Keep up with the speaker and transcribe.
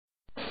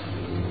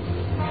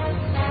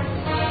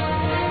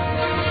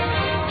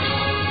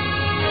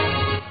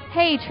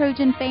Hey,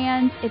 Trojan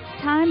fans, it's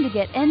time to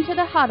get into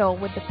the huddle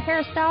with the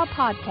Peristyle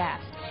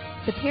Podcast.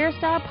 The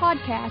Peristyle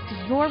Podcast is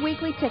your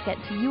weekly ticket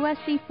to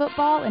USC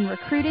football and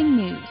recruiting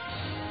news.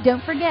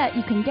 Don't forget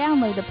you can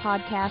download the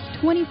podcast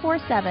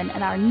 24/7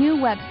 at our new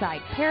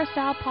website,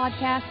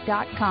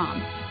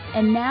 peristylepodcast.com.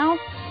 And now,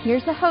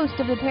 here's the host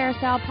of the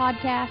Peristyle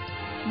Podcast,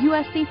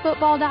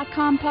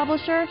 USCfootball.com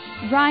publisher,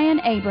 Ryan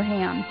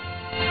Abraham.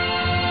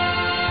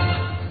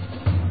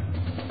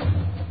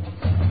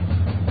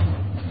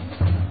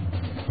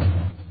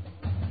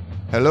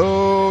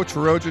 Hello,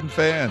 Trojan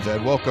fans,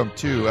 and welcome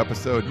to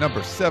episode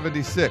number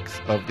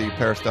 76 of the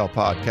Peristyle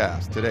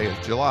Podcast. Today is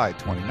July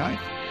 29th,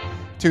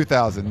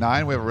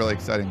 2009. We have a really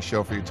exciting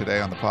show for you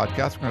today on the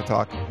podcast. We're going to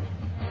talk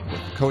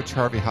with Coach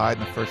Harvey Hyde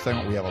in the first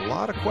segment. We have a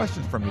lot of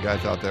questions from you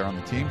guys out there on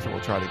the team, so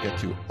we'll try to get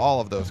to all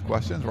of those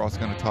questions. We're also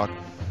going to talk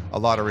a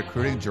lot of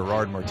recruiting.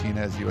 Gerard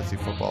Martinez,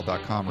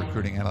 USCfootball.com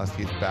recruiting analyst.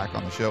 He's back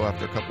on the show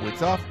after a couple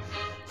weeks off.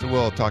 So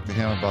we'll talk to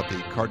him about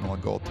the Cardinal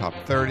and Gold Top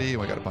 30.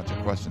 We got a bunch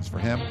of questions for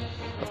him.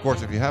 Of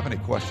course, if you have any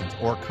questions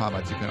or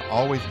comments, you can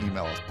always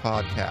email us.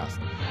 Podcast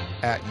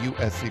at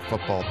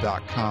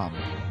USCfootball.com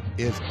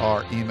is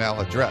our email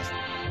address.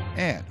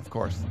 And, of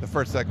course, the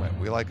first segment,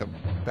 we like a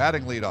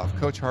batting leadoff.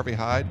 Coach Harvey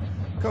Hyde.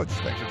 Coach,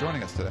 thanks for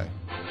joining us today.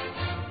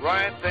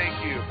 Ryan,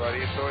 thank you, buddy.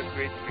 It's always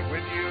great to be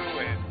with you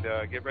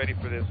and get ready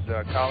for this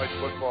college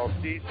football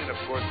season. Of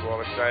course, we're all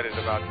excited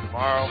about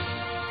tomorrow,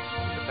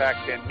 the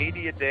Pac-10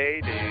 Media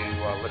Day, to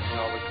listen to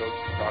all the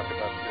coaches talk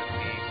about their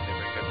teams and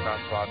bring their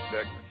top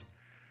prospects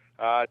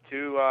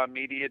to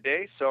Media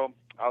Day. So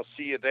I'll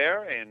see you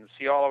there and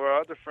see all of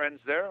our other friends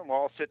there, and we'll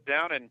all sit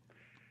down and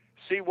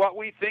see what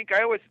we think.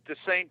 I always, at the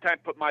same time,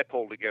 put my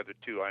poll together,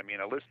 too. I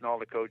mean, I listen to all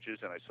the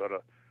coaches, and I sort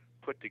of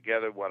put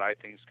together what I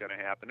think is going to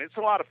happen. It's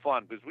a lot of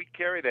fun because we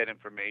carry that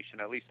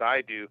information, at least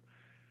I do,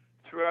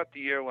 throughout the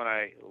year when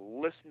I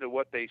listen to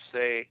what they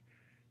say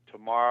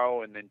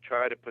tomorrow and then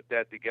try to put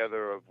that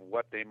together of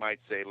what they might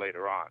say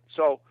later on.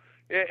 So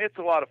it's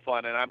a lot of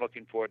fun, and I'm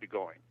looking forward to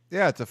going.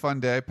 Yeah, it's a fun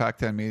day,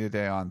 Pac-10 Media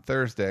Day on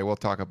Thursday. We'll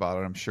talk about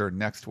it, I'm sure,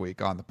 next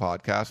week on the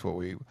podcast, what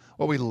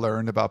we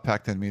learned about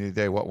Pac-10 Media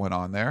Day, what went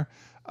on there.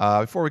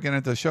 Before we get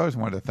into the show, I just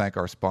wanted to thank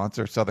our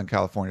sponsor, Southern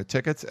California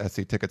Tickets.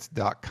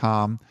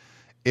 sctickets.com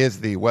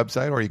is the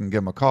website, or you can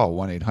give them a call,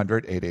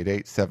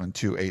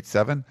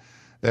 1-800-888-7287.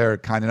 They're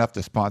kind enough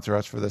to sponsor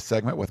us for this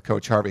segment with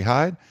Coach Harvey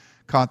Hyde.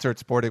 Concert,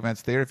 sport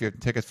events, theater. If you have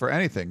tickets for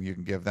anything, you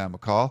can give them a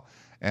call.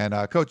 And,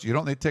 Coach, you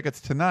don't need tickets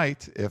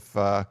tonight if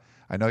I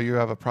know you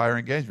have a prior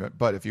engagement,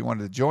 but if you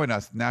wanted to join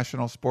us,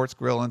 National Sports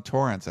Grill in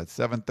Torrance at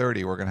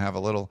 7:30, we're going to have a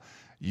little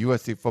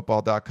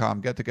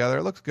USCfootball.com get-together.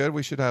 It looks good.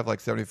 We should have like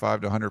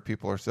 75 to 100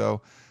 people or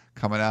so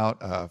coming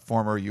out.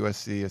 Former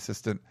USC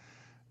assistant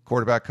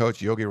quarterback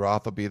coach Yogi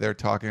Roth will be there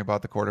talking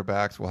about the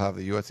quarterbacks. We'll have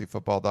the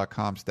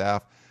USCfootball.com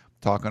staff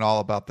talking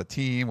all about the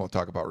team. We'll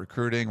talk about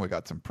recruiting. We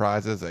got some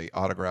prizes, a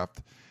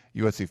autographed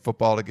USC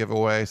football to give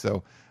away.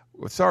 So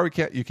sorry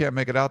you can't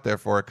make it out there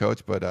for it,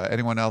 Coach, but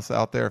anyone else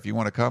out there, if you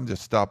want to come,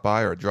 just stop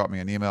by or drop me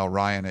an email,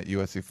 Ryan at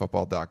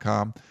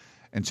USCfootball.com,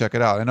 and check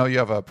it out. I know you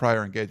have a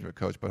prior engagement,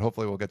 Coach, but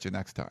hopefully we'll get you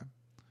next time.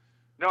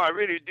 No, I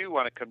really do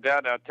want to come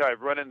down. I'll tell you,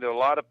 I've run into a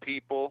lot of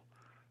people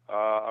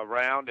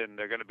around, and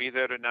they're going to be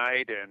there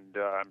tonight, and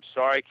I'm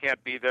sorry I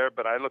can't be there,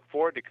 but I look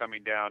forward to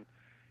coming down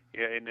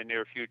in the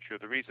near future.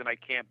 The reason I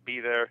can't be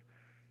there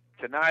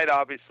tonight,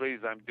 obviously,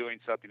 is I'm doing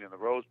something in the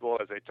Rose Bowl,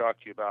 as I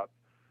talked to you about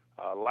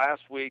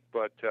last week,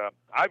 but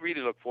I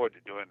really look forward to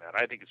doing that.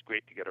 I think it's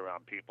great to get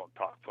around people and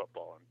talk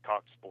football and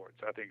talk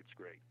sports. I think it's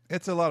great.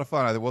 It's a lot of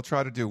fun. We'll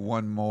try to do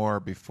one more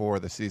before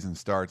the season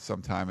starts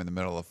sometime in the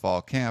middle of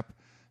fall camp,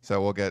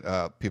 so we'll get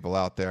people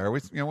out there.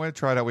 We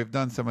try it out. We've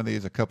done some of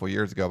these a couple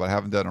years ago, but I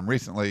haven't done them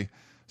recently,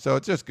 so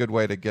it's just a good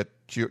way to get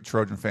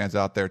Trojan fans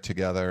out there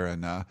together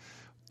and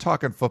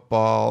talking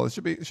football. It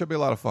should be a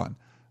lot of fun.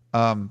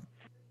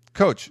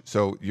 Coach,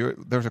 so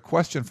there's a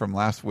question from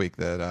last week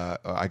that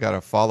I got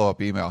a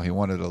follow-up email. He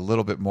wanted a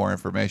little bit more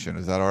information.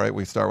 Is that all right?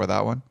 We start with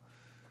that one?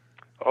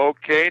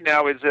 Okay.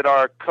 Now, is it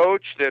our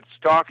coach that's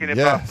talking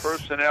about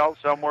personnel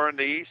somewhere in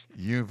the East?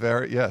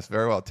 Very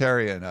well.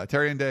 Terry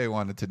and Day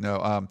wanted to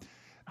know.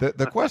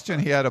 The question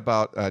he had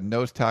about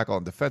nose tackle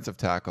and defensive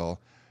tackle,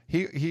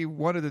 he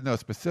wanted to know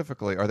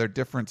specifically, are there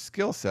different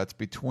skill sets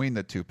between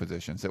the two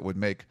positions that would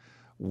make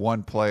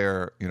one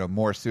player,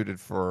 more suited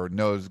for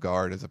nose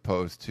guard as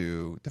opposed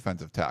to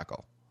defensive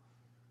tackle?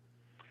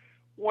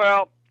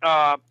 Well,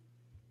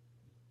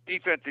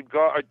 defensive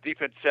guard or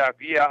defensive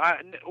tackle, yeah,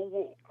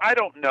 I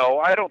don't know.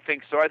 I don't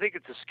think so. I think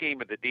it's a scheme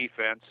of the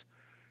defense.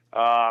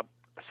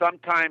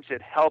 Sometimes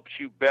it helps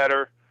you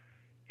better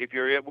if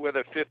you're with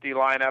a 50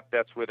 lineup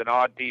that's with an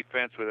odd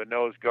defense with a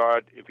nose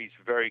guard. If he's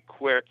very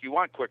quick, you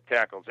want quick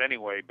tackles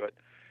anyway, but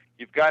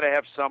you've got to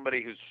have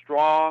somebody who's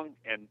strong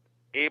and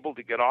able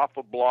to get off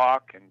a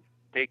block and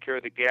take care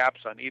of the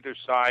gaps on either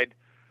side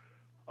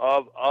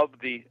of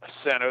the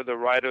center, the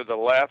right or the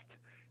left.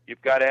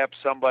 You've got to have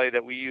somebody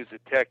that we use a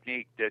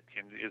technique that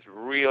is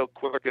real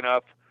quick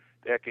enough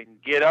that can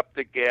get up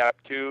the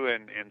gap too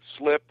and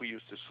slip. We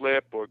used to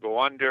slip or go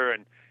under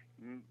and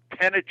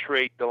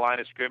penetrate the line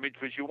of scrimmage,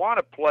 because you want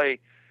to play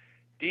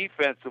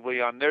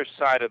defensively on their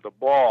side of the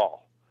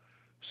ball.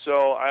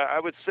 So I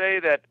would say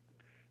that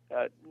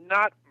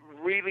not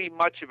really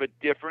much of a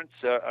difference.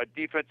 A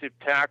defensive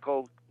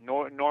tackle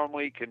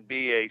normally can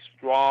be a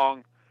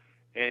strong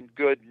and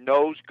good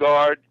nose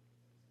guard.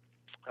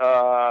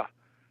 But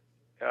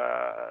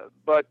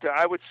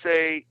I would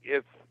say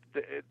if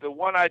the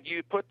one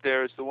you put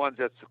there is the one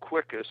that's the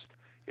quickest.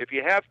 If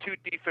you have two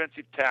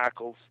defensive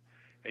tackles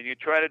and you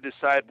try to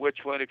decide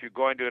which one, if you're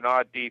going to an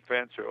odd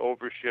defense or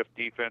overshift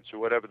defense or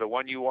whatever, the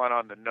one you want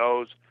on the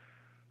nose,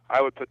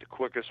 I would put the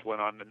quickest one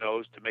on the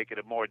nose to make it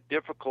a more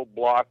difficult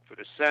block for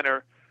the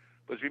center.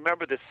 Because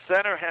remember, the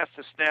center has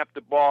to snap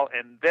the ball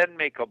and then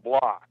make a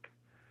block.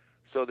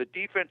 So the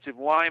defensive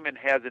lineman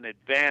has an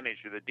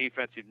advantage, or the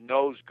defensive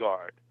nose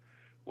guard.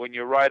 When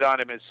you're right on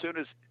him, as soon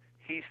as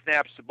he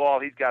snaps the ball,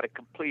 he's got to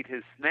complete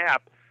his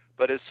snap.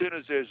 But as soon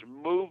as there's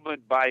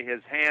movement by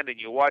his hand and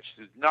you watch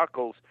his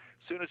knuckles,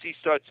 as soon as he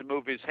starts to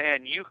move his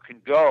hand, you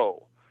can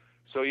go.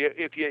 So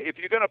if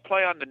you're going to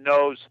play on the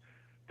nose,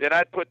 then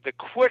I'd put the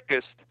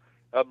quickest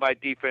of my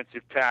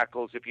defensive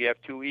tackles. If you have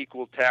two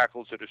equal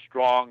tackles that are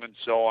strong and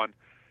so on,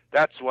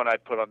 that's what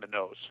I'd put on the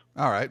nose.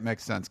 All right,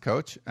 makes sense,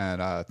 Coach.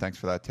 And thanks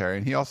for that, Terry.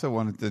 And he also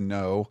wanted to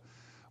know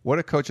what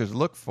do coaches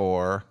look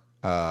for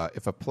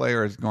if a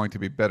player is going to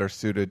be better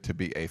suited to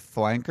be a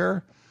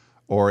flanker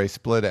or a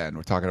split end.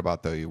 We're talking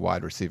about the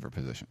wide receiver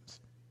positions.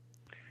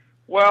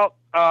 Well,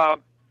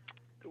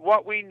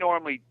 what we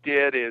normally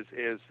did is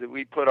that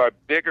we put our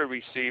bigger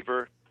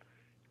receiver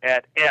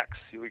at X.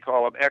 We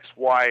call them X,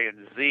 Y,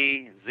 and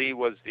Z. Z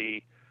was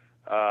the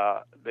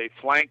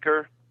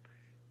flanker,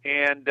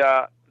 and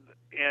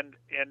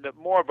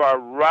more of our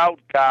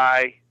route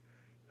guy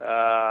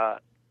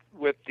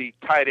with the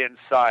tight end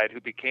side,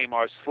 who became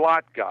our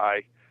slot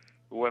guy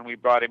when we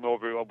brought him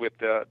over with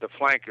the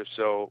flanker.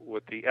 So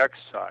with the X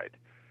side,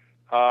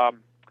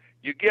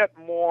 you get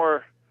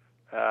more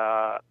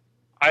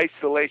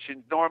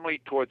isolation normally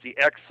towards the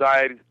X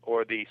side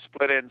or the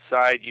split end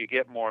side. You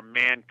get more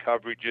man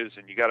coverages,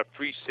 and you got a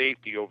free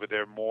safety over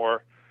there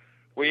more,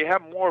 where you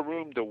have more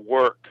room to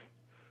work,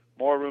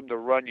 more room to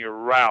run your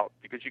route,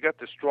 because you got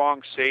the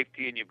strong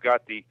safety and you've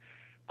got the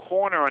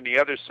corner on the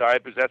other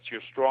side, because that's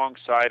your strong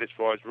side as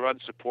far as run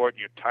support and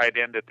your tight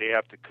end that they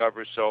have to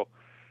cover. So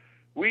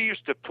we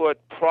used to put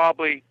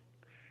probably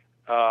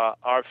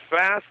our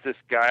fastest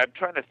guy, I'm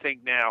trying to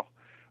think now,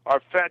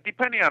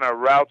 depending on our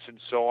routes and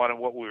so on and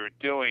what we were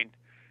doing,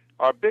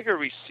 our bigger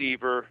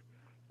receiver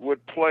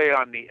would play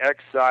on the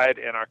X side,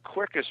 and our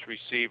quickest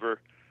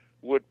receiver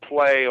would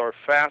play, or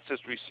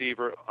fastest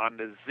receiver, on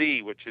the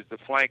Z, which is the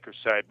flanker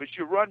side. But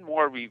you run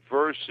more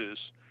reverses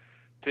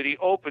to the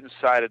open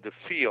side of the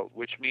field,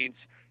 which means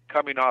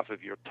coming off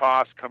of your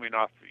toss, coming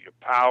off of your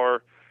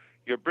power.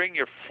 You bring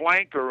your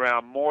flank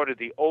around more to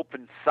the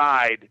open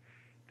side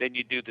than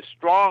you do the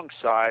strong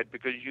side,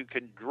 because you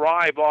can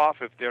drive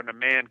off if they're in a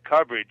man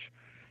coverage.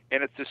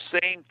 And it's the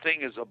same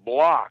thing as a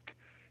block.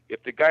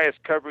 If the guy is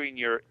covering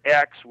your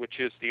X, which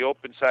is the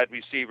open side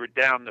receiver,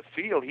 down the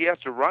field, he has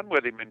to run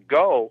with him and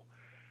go.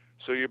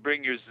 So you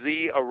bring your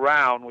Z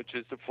around, which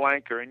is the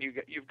flanker, and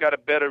you've got a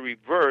better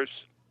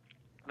reverse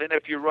than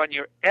if you run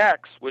your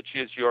X, which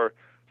is your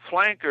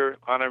flanker,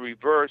 on a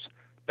reverse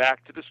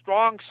back to the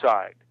strong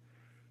side.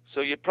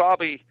 So you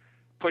probably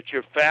put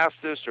your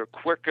fastest or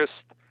quickest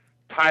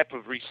type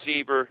of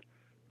receiver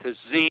to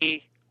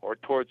Z, or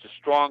towards the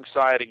strong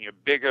side, and your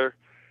bigger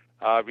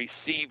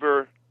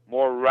receiver,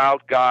 more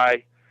route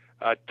guy,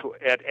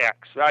 at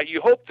X.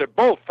 You hope they're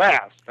both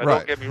fast. Now, right.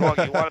 Don't get me wrong,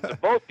 you want them to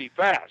both be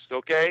fast,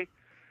 okay?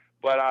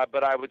 But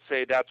I would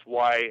say that's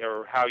why,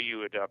 or how you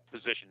would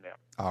position them.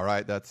 All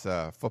right, that's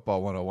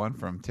Football 101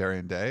 from Terry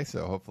and Day,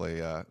 so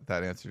hopefully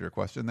that answered your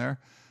question there.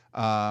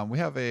 We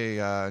have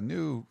a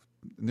new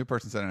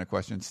person sending a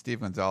question, Steve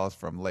Gonzalez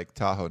from Lake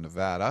Tahoe,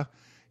 Nevada.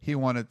 He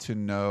wanted to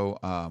know,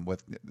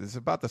 this is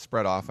about the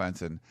spread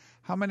offense and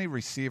how many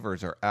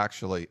receivers are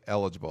actually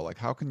eligible. Like,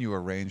 how can you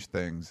arrange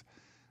things,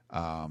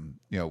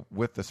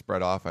 with the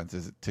spread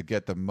offense to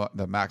get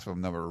the maximum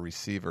number of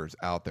receivers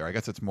out there? I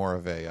guess it's more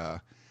of a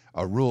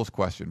rules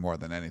question more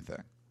than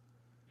anything.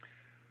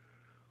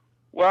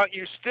 Well,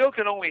 you still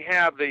can only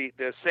have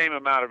the same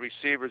amount of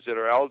receivers that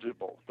are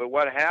eligible. But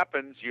what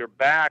happens, your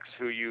backs,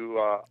 who you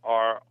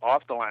are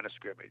off the line of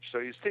scrimmage. So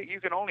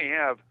you can only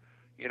have,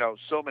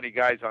 so many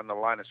guys on the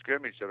line of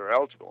scrimmage that are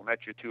eligible, and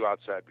that's your two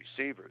outside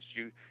receivers.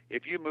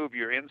 If you move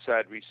your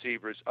inside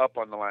receivers up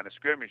on the line of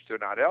scrimmage, they're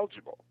not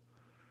eligible.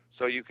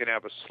 So you can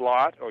have a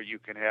slot, or you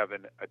can have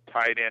a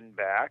tight end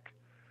back,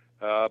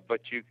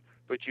 but you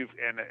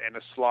and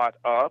a slot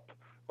up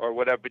or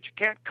whatever. But you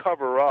can't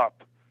cover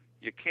up.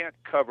 You can't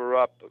cover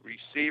up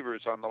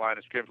receivers on the line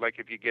of scrimmage. Like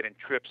if you get in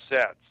trip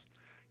sets,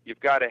 you've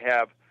got to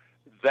have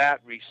that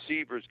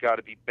receiver's got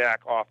to be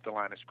back off the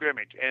line of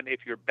scrimmage. And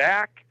if your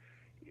back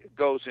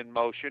goes in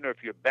motion, or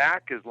if your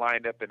back is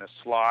lined up in a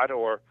slot,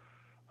 or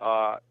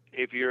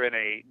if you're in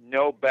a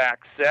no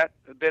back set,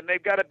 then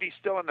they've got to be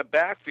still in the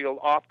backfield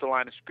off the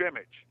line of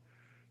scrimmage.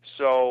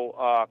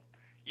 So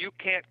you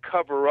can't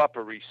cover up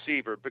a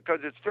receiver because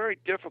it's very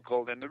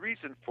difficult. And the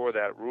reason for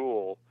that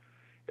rule,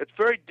 it's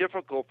very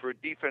difficult for a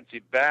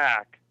defensive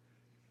back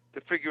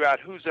to figure out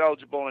who's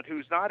eligible and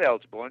who's not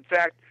eligible. In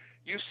fact,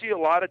 you see a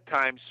lot of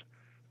times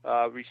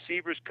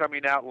receivers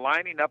coming out,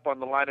 lining up on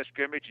the line of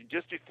scrimmage, and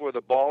just before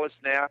the ball is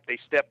snapped, they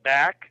step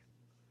back.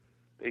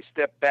 They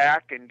step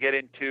back and get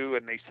into,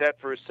 and they set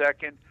for a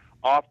second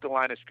off the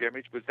line of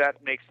scrimmage, because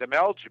that makes them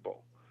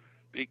eligible.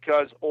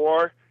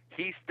 Or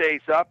he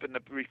stays up and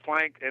the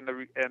flank and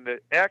the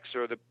X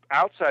or the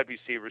outside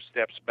receiver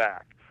steps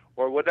back,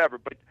 or whatever.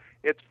 But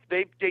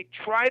they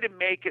try to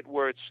make it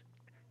where it's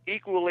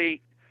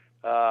equally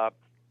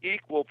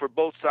equal for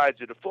both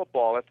sides of the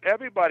football. If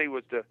everybody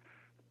was to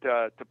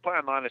play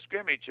on the line of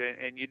scrimmage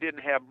and you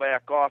didn't have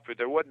back off, or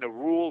there wasn't a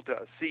rule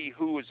to see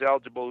who was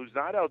eligible, who's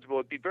not eligible,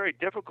 it'd be very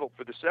difficult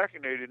for the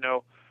secondary to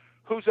know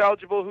who's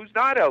eligible, who's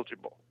not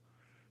eligible.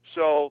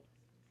 So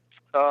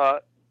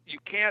you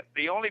can't.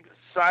 The only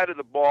side of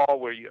the ball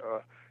where you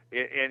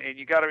and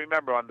you got to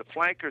remember, on the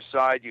flanker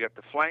side, you got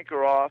the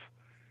flanker off,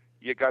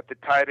 you got the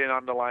tight end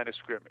on the line of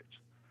scrimmage.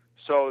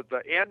 So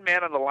the end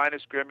man on the line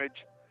of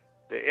scrimmage,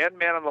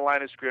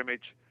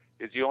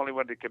 is the only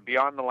one that can be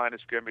on the line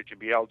of scrimmage and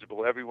be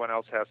eligible. Everyone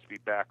else has to be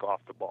back off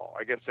the ball.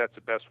 I guess that's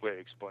the best way to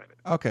explain it.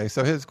 Okay,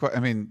 so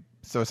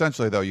so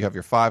essentially, though, you have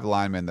your 5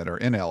 linemen that are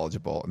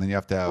ineligible, and then you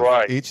have to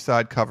have each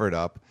side covered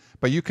up.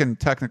 But you can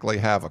technically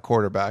have a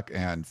quarterback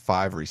and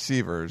 5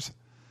 receivers,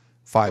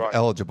 5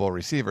 eligible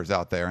receivers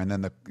out there, and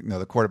then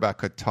the quarterback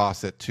could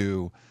toss it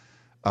to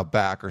a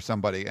back or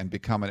somebody and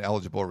become an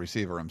eligible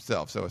receiver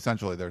himself. So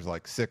essentially, there's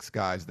like 6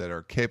 guys that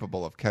are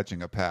capable of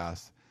catching a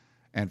pass,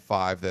 and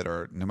 5 that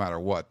are, no matter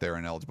what, they're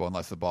ineligible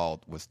unless the ball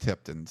was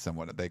tipped and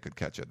someone they could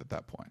catch it at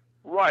that point.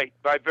 Right.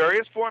 By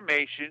various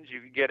formations, you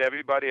can get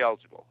everybody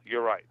eligible.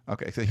 You're right.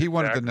 Okay, so he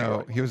wanted to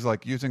know, he was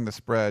like, using the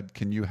spread,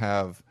 can you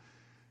have,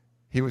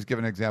 he was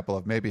given an example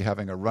of maybe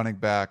having a running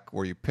back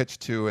where you pitch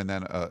to and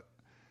then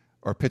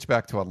or pitch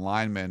back to a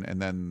lineman and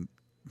then,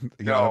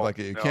 you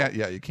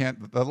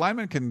can't, the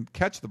lineman can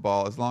catch the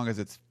ball as long as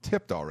it's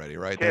tipped already,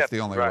 right? That's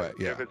the only way.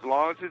 Yeah. As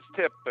long as it's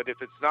tipped, but if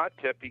it's not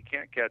tipped, he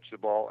can't catch the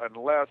ball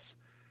unless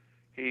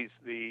he's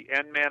the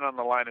end man on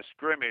the line of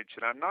scrimmage.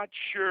 And I'm not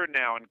sure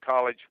now in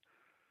college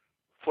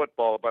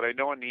football, but I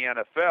know in the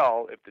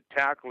NFL, if the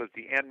tackle is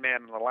the end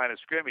man on the line of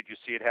scrimmage, you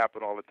see it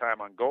happen all the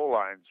time on goal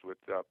lines with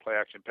play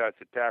action pass.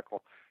 The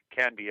tackle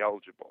can be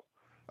eligible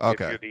if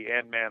you're the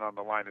end man on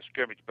the line of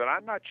scrimmage. But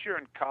I'm not sure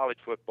in college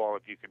football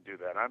if you can do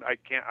that.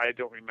 I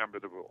don't remember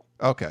the rule.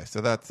 Okay,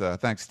 so that's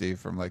thanks, Steve,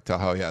 from Lake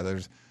Tahoe. Yeah,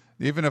 there's,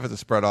 even if it's a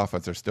spread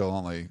offense, there's still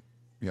only,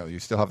 you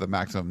still have the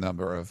maximum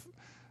number of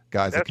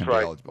guys that can be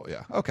eligible.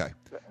 Yeah. Okay.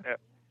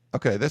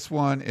 Okay. This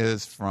one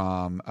is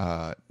from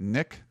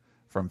Nick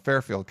from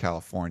Fairfield,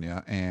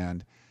 California,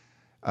 and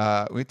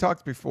we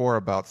talked before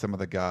about some of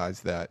the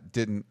guys that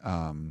didn't,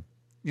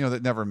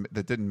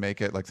 that didn't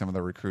make it, like some of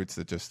the recruits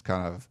that just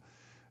kind of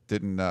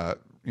didn't, for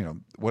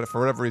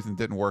whatever reason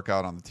didn't work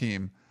out on the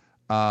team.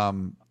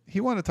 He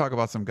wanted to talk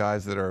about some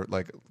guys that are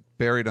like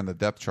buried on the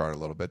depth chart a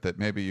little bit that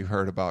maybe you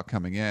heard about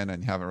coming in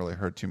and you haven't really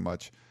heard too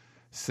much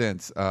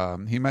since.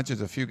 He mentions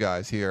a few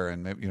guys here,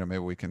 and maybe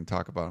we can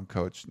talk about them,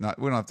 Coach.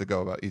 We don't have to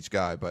go about each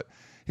guy, but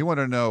he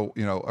wanted to know,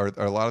 are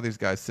a lot of these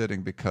guys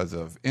sitting because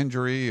of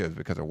injury, is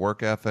because of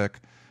work ethic,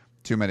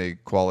 too many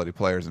quality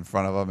players in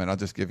front of them? And I'll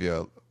just give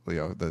you,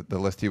 the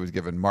list he was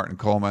given: Martin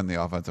Coleman,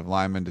 the offensive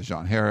lineman;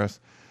 DeJohn Harris,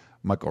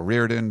 Michael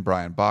Reardon,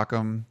 Brian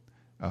Bockham,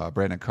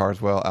 Brandon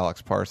Carswell,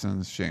 Alex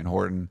Parsons, Shane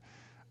Horton,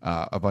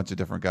 a bunch of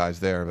different guys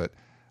there. But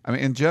I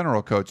mean, in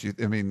general, Coach,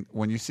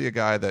 when you see a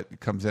guy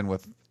that comes in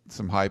with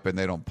some hype and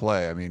they don't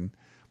play,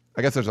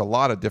 I guess there's a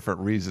lot of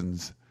different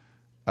reasons,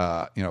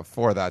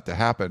 for that to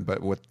happen.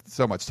 But with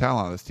so much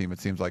talent on this team, it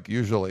seems like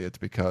usually it's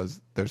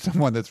because there's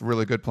someone that's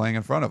really good playing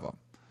in front of them.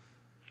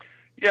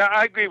 Yeah,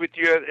 I agree with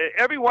you.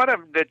 Every one of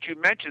them that you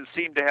mentioned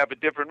seemed to have a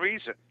different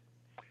reason,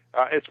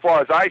 as far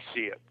as I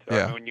see it.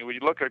 Yeah. When you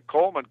look at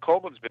Coleman,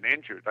 Coleman's been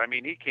injured.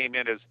 He came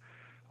in as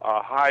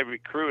a high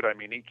recruit.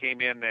 He came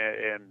in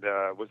and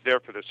was there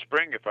for the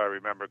spring, if I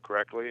remember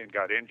correctly, and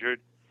got injured.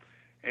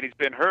 And he's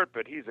been hurt,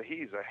 but he's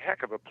a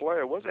heck of a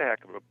player, was a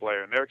heck of a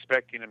player, and they're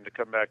expecting him to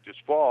come back this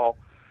fall.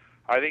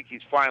 I think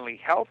he's finally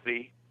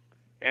healthy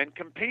and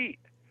compete.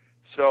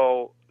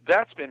 So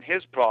that's been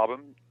his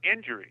problem,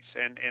 injuries,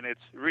 and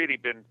it's really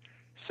been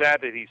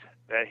sad that he's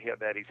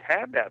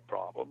had that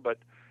problem. But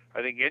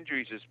I think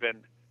injuries has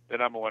been the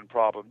number one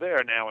problem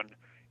there. Now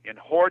in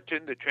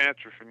Horton, the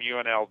transfer from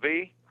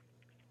UNLV,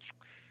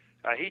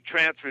 he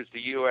transfers to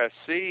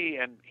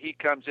USC, and he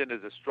comes in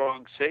as a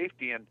strong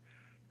safety, and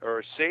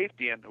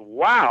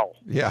wow.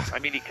 Yeah.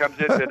 He comes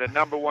into the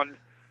number one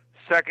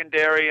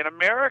secondary in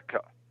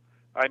America.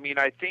 I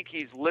think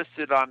he's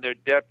listed on their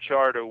depth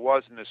chart, or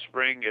was in the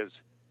spring, as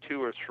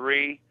 2 or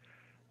 3.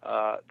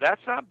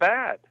 That's not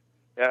bad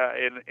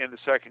in the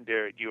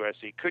secondary at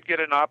USC. Could get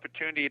an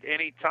opportunity at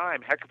any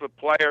time. Heck of a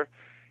player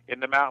in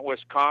the Mountain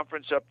West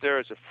Conference up there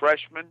as a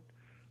freshman.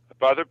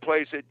 Brother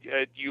plays at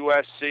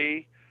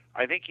USC.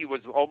 I think he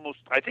was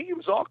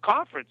all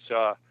conference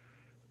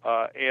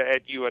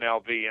at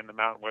UNLV in the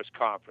Mountain West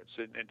Conference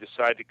and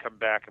decided to come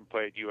back and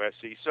play at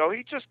USC. So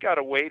he just got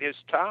to wait his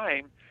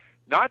time.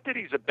 Not that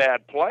he's a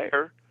bad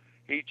player.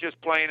 He's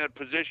just playing in a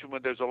position where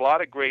there's a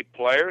lot of great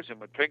players, and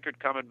with Pinkert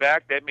coming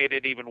back, that made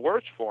it even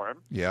worse for him.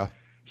 Yeah.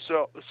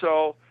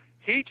 So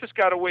he just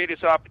got to wait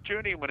his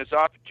opportunity. When his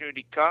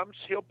opportunity comes,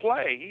 he'll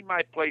play. He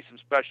might play some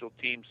special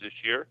teams this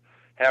year.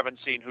 Haven't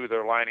seen who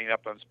they're lining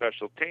up on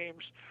special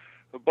teams.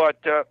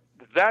 But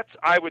that's,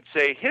 I would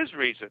say, his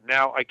reason.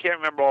 Now, I can't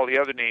remember all the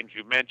other names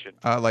you mentioned.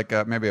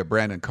 Maybe a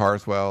Brandon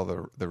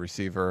Carswell, the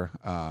receiver.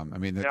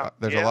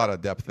 There's a lot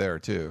of depth there,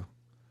 too.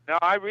 Now,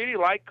 I really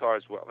like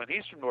Carswell, and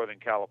he's from Northern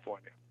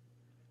California.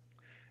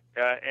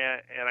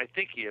 And I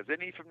think he is.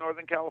 Isn't he from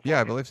Northern California?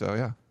 Yeah, I believe so,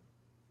 yeah.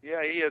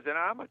 Yeah, he is. And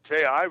I'm going to tell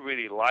you, I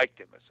really liked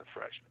him as a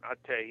freshman. I'll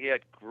tell you, he had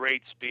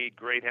great speed,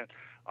 great hand.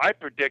 I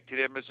predicted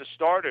him as a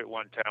starter at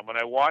one time when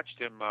I watched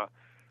him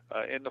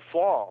in the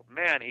fall.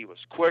 Man, he was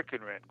quick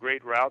and ran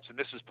great routes, and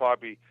this is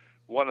probably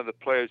one of the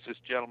players this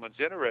gentleman's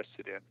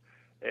interested in.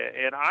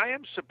 And I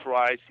am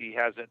surprised he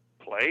hasn't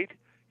played.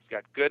 He's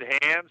got good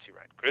hands. He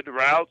ran good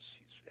routes.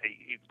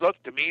 He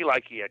looked to me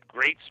like he had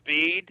great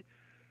speed.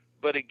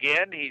 But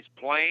again, he's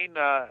playing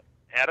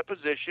at a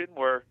position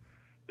where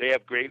they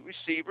have great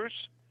receivers,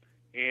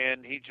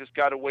 and he just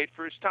got to wait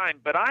for his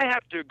time. But I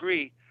have to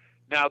agree.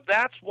 Now,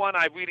 that's one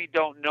I really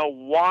don't know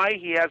why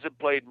he hasn't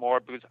played more,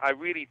 because I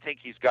really think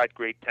he's got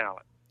great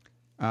talent.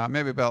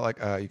 Maybe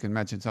about you can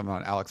mention something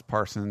on Alex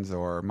Parsons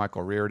or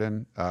Michael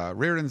Reardon.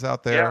 Reardon's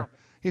out there. Yeah.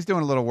 He's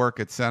doing a little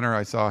work at center.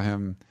 I saw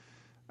him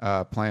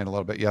playing a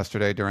little bit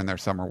yesterday during their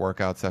summer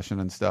workout session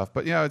and stuff.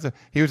 But,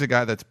 he was a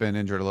guy that's been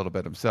injured a little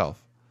bit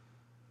himself.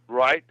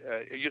 Right.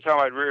 You're talking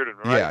about Reardon,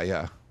 right?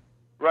 Yeah.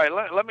 Right.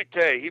 Let me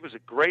tell you, he was a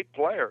great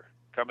player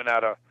coming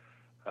out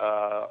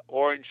of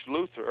Orange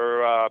Lutheran,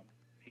 or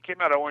he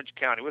came out of Orange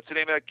County. What's the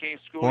name of that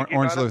school?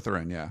 Orange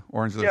Lutheran, yeah.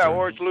 Orange Lutheran. Yeah,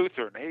 Orange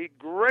Lutheran. A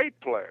great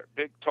player.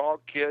 Big, tall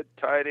kid,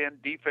 tight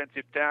end,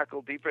 defensive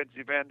tackle,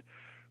 defensive end.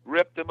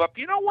 Ripped him up.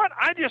 You know what?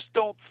 I just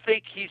don't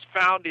think he's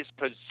found his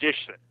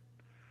position.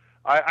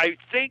 I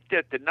think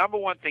that the number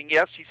one thing,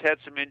 yes, he's had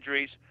some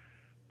injuries,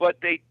 but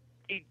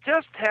he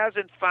just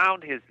hasn't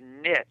found his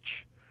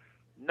niche.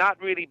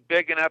 Not really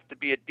big enough to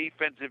be a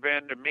defensive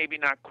end, or maybe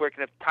not quick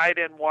enough. Tight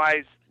end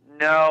wise,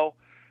 no.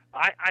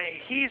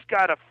 He's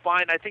got to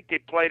find. I think they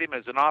played him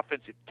as an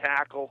offensive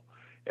tackle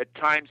at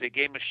times. They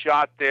gave him a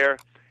shot there.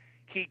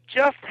 He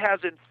just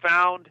hasn't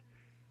found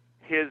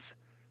his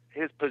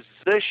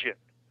position.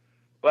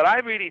 But I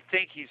really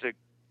think he's a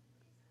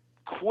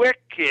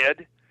quick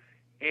kid,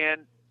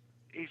 and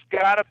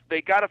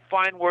they got to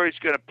find where he's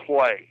going to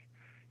play.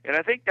 And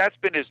I think that's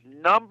been his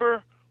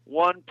number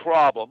one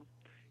problem.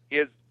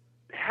 He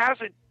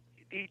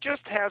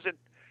just hasn't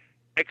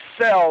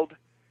excelled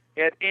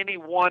at any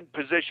one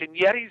position,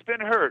 yet he's been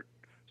hurt.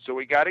 So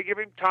we got to give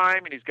him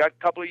time, and he's got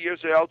a couple of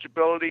years of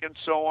eligibility and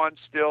so on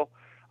still.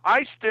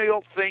 I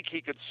still think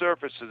he could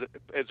surface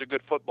as a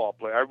good football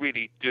player. I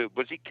really do.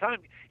 But he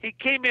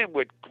came in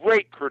with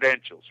great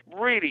credentials,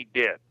 really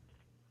did.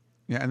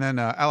 Yeah, and then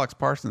Alex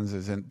Parsons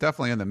is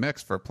definitely in the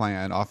mix for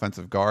playing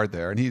offensive guard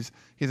there, and he's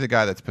a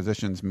guy that's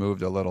positions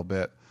moved a little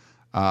bit,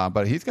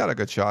 but he's got a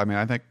good shot. I mean,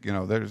 I think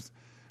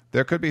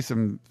there could be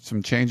some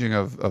changing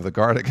of the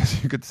guard, I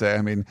guess you could say.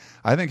 I mean,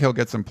 I think he'll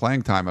get some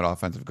playing time at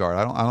offensive guard.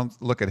 I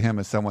don't look at him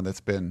as someone that's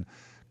been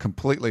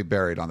completely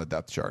buried on the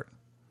depth chart.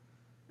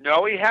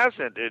 No, he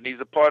hasn't, and he's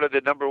a part of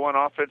the number one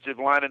offensive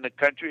line in the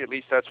country. At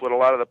least that's what a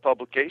lot of the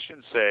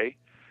publications say.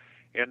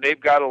 And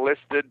they've got him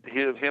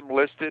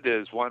listed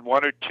as one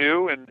or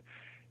two, and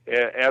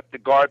at the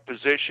guard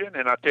position.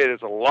 And I'll tell you,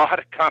 there's a lot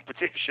of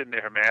competition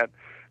there, man.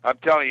 I'm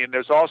telling you, and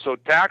there's also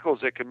tackles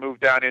that can move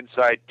down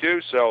inside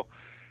too. So,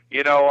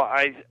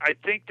 I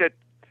think that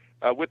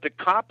with the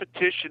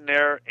competition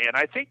there, and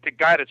I think the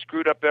guy that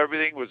screwed up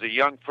everything was a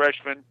young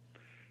freshman,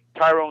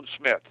 Tyrone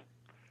Smith.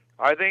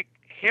 I think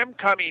him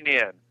coming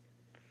in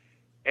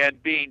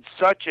and being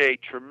such a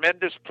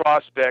tremendous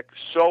prospect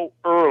so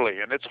early,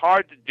 and it's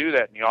hard to do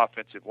that in the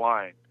offensive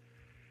line,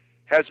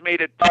 has made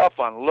it tough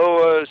on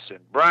Lewis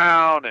and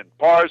Brown and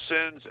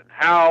Parsons and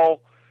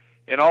Howell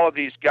and all of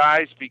these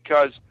guys,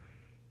 because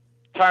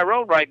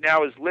Tyrone right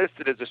now is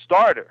listed as a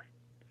starter.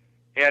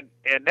 And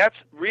that's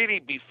really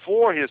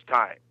before his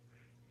time.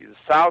 He's a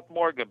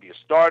sophomore, going to be a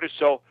starter.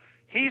 So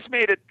he's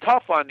made it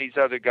tough on these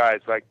other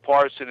guys like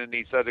Parson and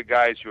these other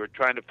guys who are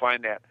trying to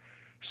find that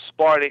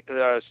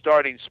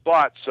starting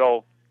spot.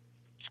 So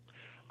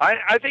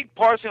I think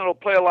Parson will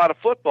play a lot of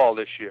football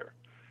this year.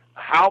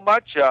 How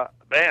much?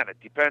 It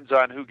depends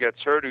on who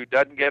gets hurt, who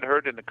doesn't get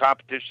hurt in the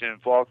competition in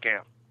fall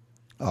camp.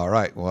 All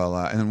right. Well,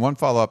 and then one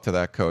follow-up to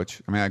that,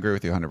 Coach. I mean, I agree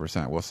with you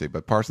 100%. We'll see.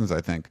 But Parsons,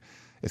 I think,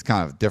 is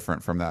kind of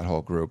different from that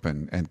whole group,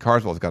 and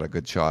Carswell's got a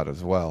good shot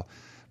as well.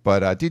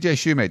 But DJ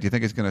Shoemate, do you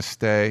think he's going to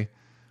stay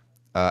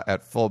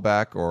at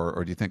fullback,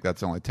 or do you think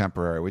that's only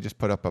temporary? We just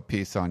put up a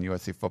piece on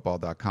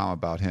USCFootball.com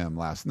about him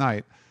last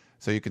night,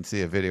 so you can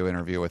see a video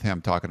interview with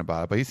him talking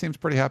about it. But he seems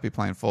pretty happy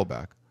playing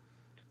fullback.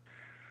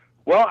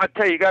 Well, I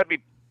tell you got to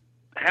be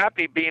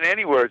happy being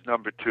anywhere as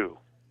number two.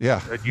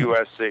 at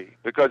USC.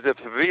 Because if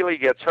Havili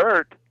gets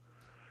hurt,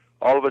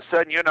 all of a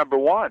sudden you're number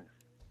one,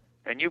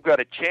 and you've got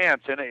a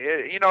chance. And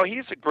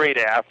he's a great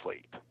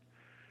athlete,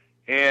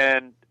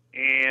 and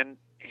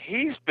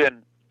it's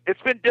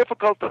been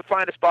difficult to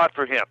find a spot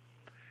for him.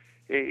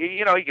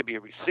 He could be a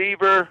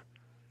receiver.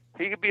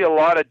 He could be a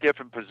lot of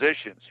different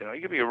positions.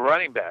 He could be a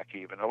running back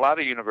even. A lot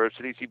of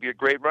universities, he'd be a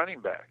great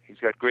running back. He's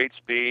got great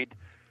speed,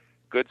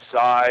 good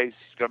size.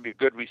 He's going to be a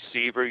good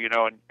receiver.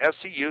 And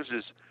SC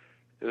uses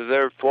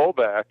their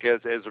fullback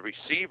as a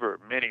receiver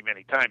many,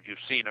 many times. You've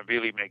seen him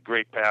really make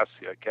great pass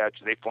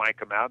catches. They flank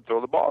him out and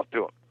throw the ball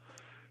to him.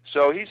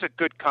 So he's a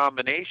good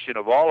combination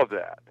of all of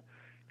that.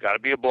 Got to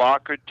be a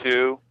blocker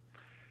too.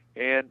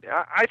 And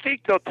I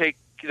think they'll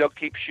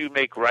keep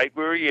Shoemake right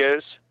where he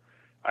is.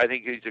 I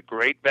think he's a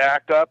great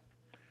backup.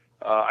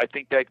 I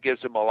think that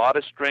gives him a lot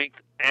of strength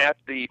at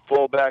the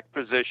fullback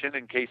position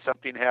in case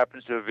something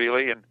happens to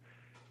Havili. And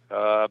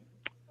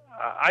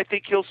I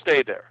think he'll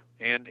stay there.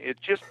 And it's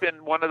just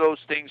been one of those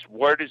things,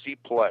 where does he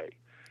play?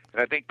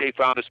 And I think they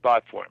found a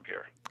spot for him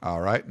here.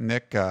 All right,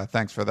 Nick,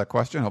 thanks for that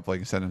question. Hopefully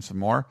you can send him some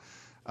more.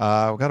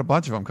 We've got a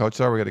bunch of them, Coach.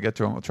 Sorry, we got to get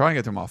to them. We'll try and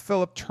get to them all.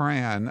 Philip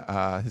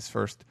Tran, his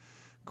first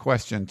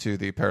question to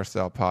the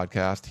Peristyle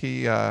podcast.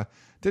 He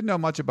didn't know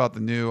much about the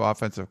new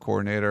offensive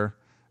coordinator.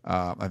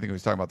 I think he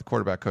was talking about the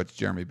quarterback coach,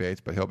 Jeremy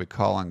Bates, but he'll be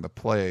calling the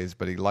plays.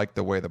 But he liked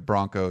the way the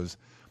Broncos'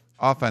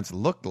 offense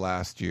looked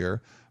last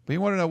year. But he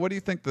wanted to know, what do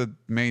you think the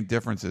main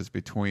difference is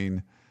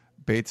between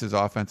Bates'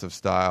 offensive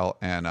style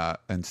and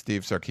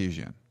Steve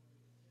Sarkisian?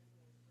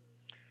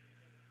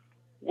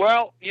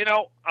 Well,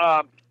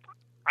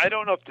 I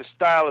don't know if the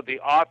style of the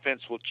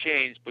offense will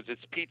change, but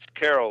it's Pete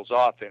Carroll's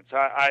offense.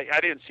 I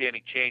didn't see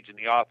any change in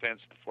the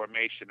offense, the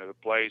formation of the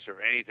plays,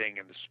 or anything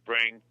in the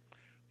spring.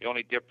 The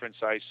only difference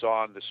I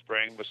saw in the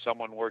spring was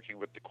someone working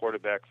with the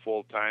quarterback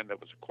full time. That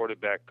was a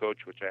quarterback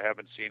coach, which I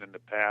haven't seen in the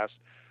past.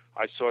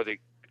 I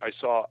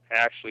saw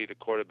actually the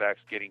quarterbacks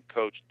getting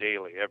coached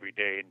daily, every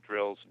day in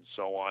drills and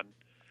so on.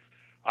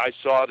 I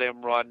saw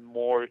them run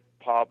more,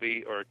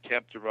 probably, or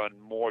attempt to run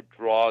more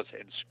draws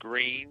and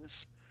screens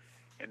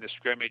in the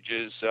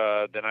scrimmages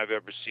than I've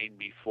ever seen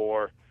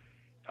before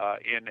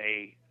in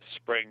a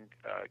spring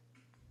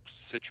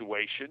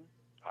situation.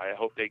 I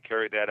hope they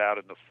carry that out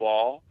in the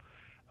fall.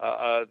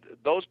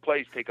 Those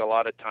plays take a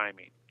lot of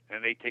timing,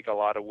 and they take a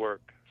lot of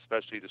work,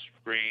 especially the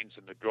screens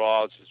and the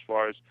draws, as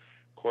far as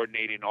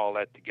coordinating all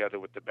that together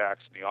with the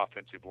backs and the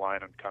offensive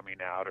line on coming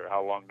out, or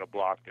how long to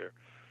block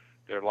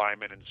their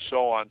linemen and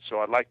so on. So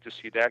I'd like to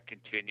see that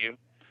continue.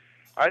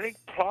 I think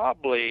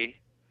probably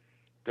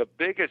the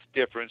biggest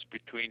difference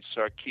between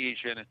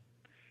Sarkisian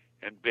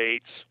and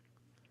Bates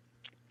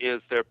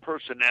is their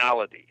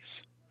personalities.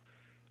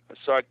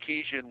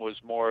 Sarkisian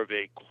was more of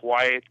a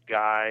quiet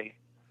guy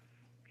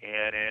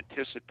and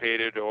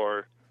anticipated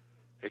or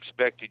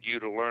expected you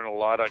to learn a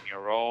lot on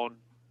your own.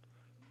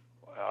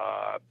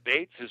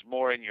 Bates is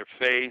more in your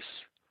face.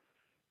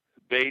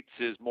 Bates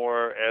is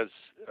more, as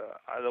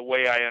the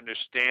way I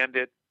understand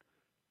it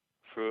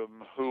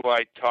from who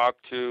I talk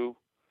to,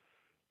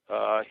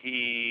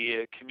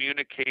 he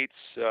communicates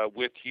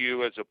with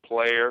you as a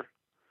player.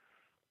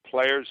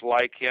 Players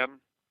like him.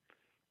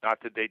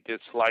 Not that they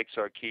dislike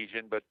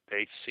Sarkisian, but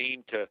they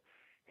seem to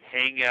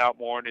hang out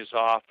more in his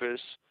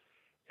office,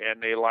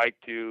 and they like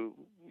to,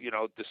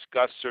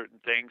 discuss certain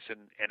things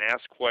and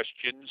ask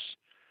questions.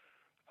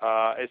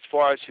 As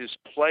far as his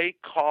play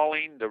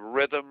calling, the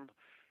rhythm,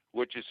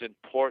 which is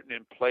important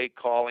in play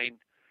calling,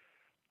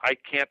 I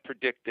can't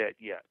predict that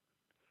yet.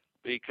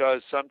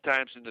 Because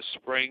sometimes in the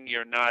spring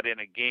you're not in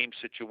a game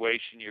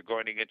situation, you're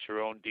going against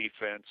your own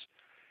defense,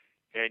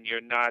 and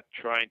you're not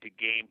trying to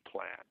game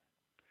plan.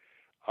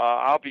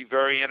 I'll be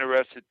very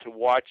interested to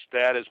watch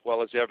that, as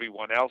well as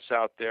everyone else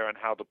out there, on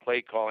how the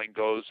play calling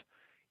goes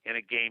in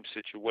a game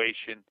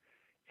situation,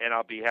 and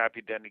I'll be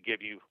happy then to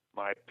give you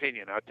my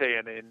opinion. I'll tell you,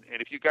 and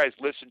if you guys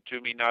listen to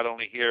me, not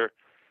only here,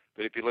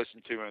 but if you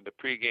listen to me on the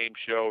pregame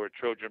show or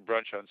Trojan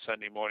Brunch on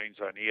Sunday mornings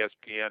on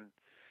ESPN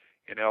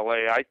in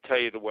L.A., I tell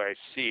you the way I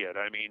see it.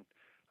 I mean,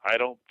 I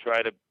don't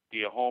try to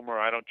be a homer.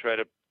 I don't try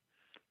to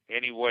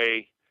any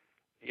way,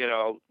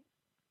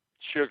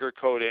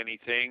 sugarcoat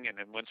anything. And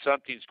then when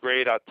something's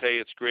great, I'll tell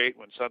you it's great.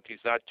 When something's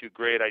not too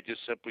great, I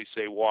just simply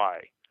say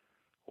why.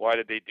 Why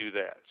did they do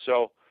that?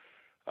 So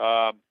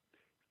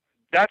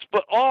that's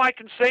all I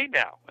can say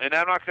now. And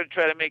I'm not going to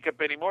try to make up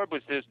any more,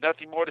 but there's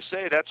nothing more to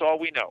say. That's all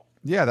we know.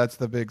 Yeah, that's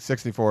the big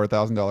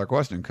 $64,000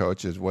 question,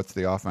 Coach, is what's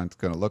the offense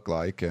going to look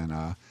like? And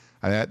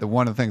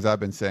one of the things I've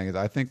been saying is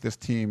I think this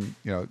team,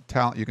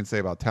 talent, you can say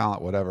about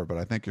talent, whatever, but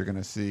I think you're going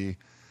to see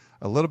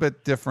a little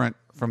bit different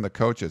from the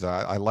coaches.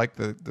 I like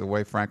the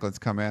way Franklin's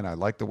come in. I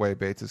like the way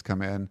Bates has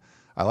come in.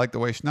 I like the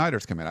way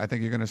Schneider's come in. I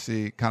think you're going to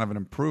see kind of an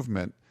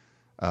improvement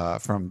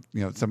from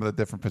some of the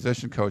different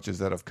position coaches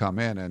that have come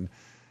in. And,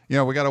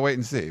 we got to wait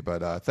and see.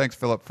 But thanks,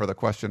 Philip, for the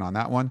question on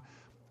that one.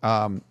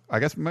 I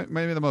guess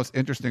maybe the most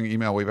interesting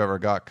email we've ever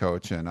got,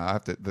 Coach, and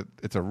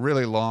it's a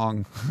really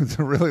long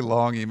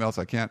email,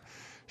 so I can't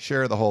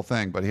share the whole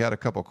thing, but he had a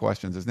couple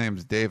questions. His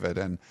name's David,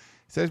 and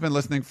said he's been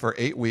listening for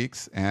 8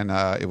 weeks, and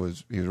he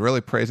was really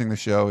praising the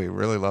show. He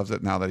really loves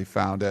it now that he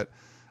found it.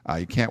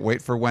 He can't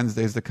wait for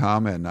Wednesdays to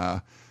come,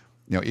 and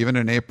even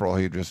in April,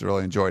 he just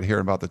really enjoyed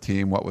hearing about the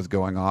team, what was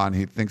going on.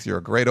 He thinks you're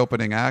a great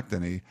opening act,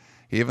 and he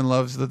even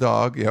loves the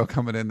dog,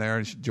 coming in there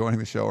and joining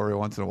the show every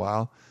once in a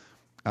while.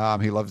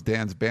 He loves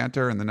Dan's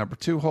banter in the number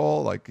 2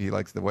 hole. Like, he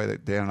likes the way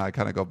that Dan and I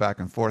kind of go back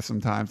and forth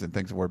sometimes, and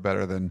thinks we're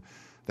better than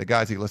the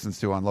guys he listens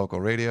to on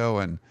local radio.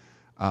 And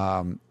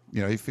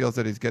he feels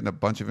that he's getting a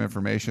bunch of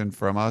information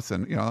from us,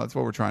 and that's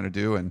what we're trying to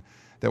do, and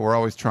that we're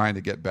always trying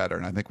to get better.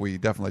 And I think we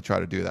definitely try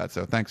to do that.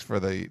 So thanks for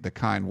the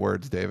kind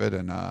words, David.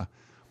 And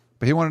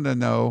but he wanted to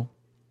know,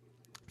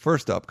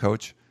 first up,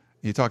 Coach,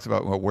 he talks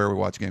about where we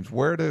watch games.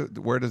 Where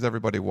does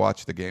everybody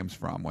watch the games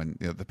from when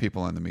the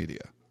people in the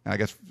media? And I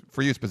guess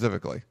for you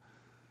specifically.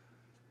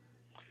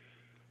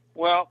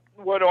 Well,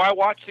 where do I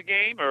watch the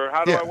game, or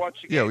how do I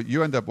watch the game? Yeah,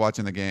 you end up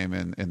watching the game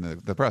in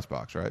the press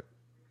box, right?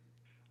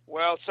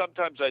 Well,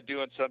 sometimes I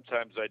do and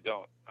sometimes I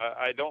don't.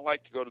 I don't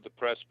like to go to the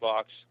press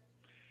box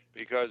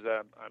because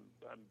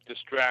I'm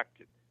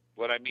distracted.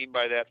 What I mean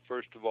by that,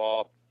 first of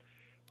all,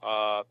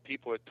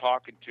 people are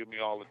talking to me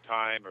all the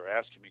time or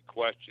asking me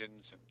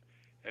questions,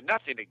 and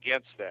nothing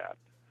against that.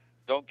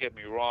 Don't get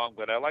me wrong,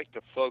 but I like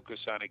to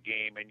focus on a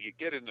game, and you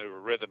get into the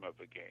rhythm of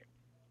a game.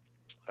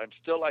 I'm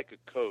still like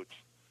a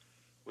coach,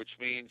 which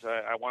means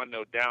I want to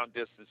know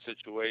down-distance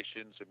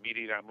situations.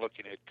 Immediately I'm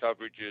looking at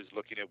coverages,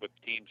 looking at what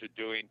teams are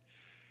doing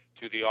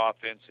to the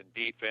offense and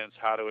defense,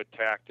 how to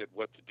attack it,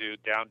 what to do,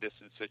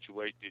 down-distance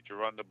situation. Did you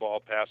run the ball,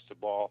 pass the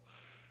ball?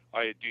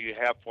 Do you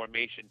have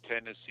formation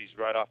tendencies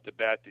right off the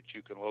bat that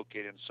you can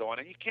locate, and so on?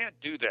 And you can't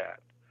do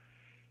that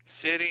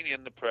sitting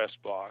in the press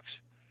box,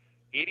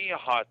 eating a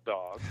hot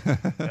dog.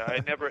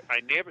 I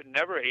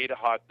never ate a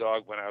hot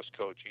dog when I was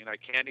coaching. I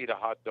can't eat a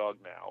hot dog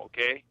now,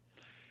 okay?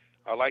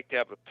 I like to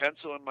have a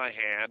pencil in my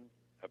hand,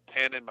 a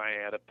pen in my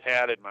hand, a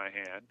pad in my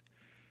hand,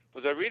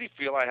 because I really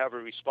feel I have a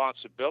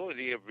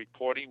responsibility of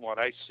reporting what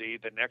I see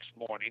the next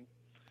morning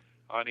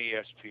on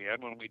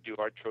ESPN when we do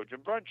our Trojan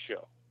Brunch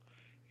show.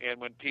 And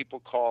when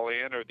people call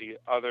in or the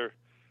other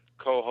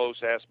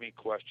co-hosts ask me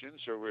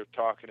questions or we're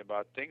talking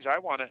about things, I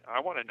want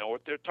to know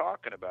what they're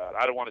talking about.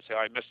 I don't want to say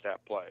I missed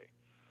that play.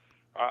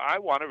 I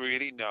want to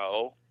really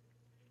know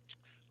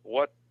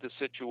what the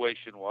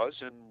situation was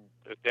and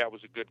if that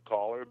was a good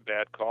call or a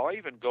bad call. I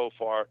even go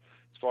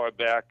as far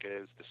back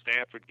as the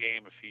Stanford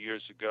game a few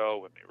years ago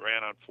when they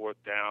ran on 4th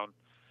down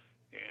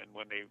and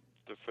when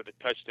for the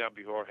touchdown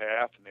before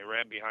half, and they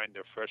ran behind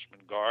their freshman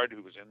guard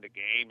who was in the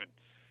game, and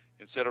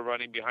instead of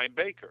running behind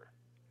Baker.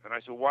 And I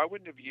said, why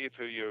wouldn't if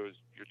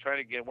you're trying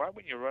to get, why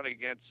wouldn't you run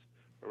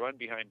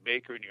behind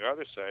Baker on your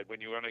other side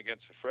when you run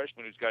against a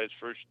freshman who's got his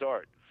first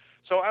start?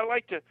 So I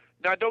like to,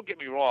 now don't get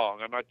me wrong,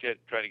 I'm not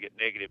trying to get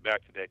negative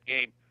back to that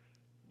game,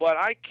 but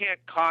I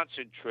can't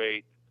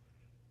concentrate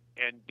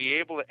and be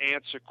able to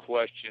answer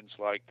questions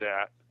like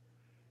that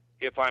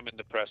if I'm in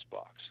the press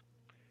box.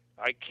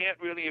 I can't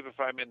really if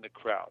I'm in the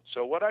crowd.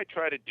 So what I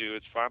try to do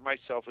is find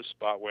myself a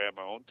spot where I have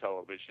my own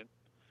television,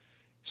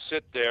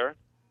 sit there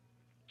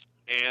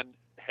and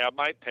have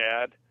my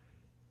pad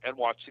and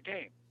watch the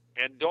game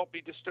and don't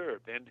be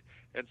disturbed. And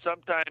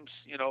sometimes,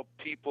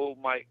 people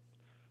might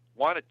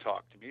want to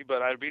talk to me,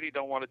 but I really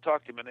don't want to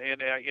talk to them.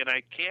 And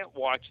I can't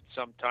watch it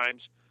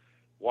sometimes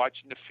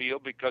watching the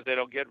field because they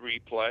don't get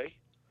replay.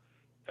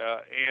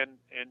 And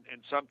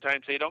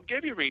sometimes they don't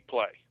give you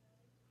replay.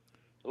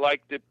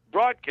 Like the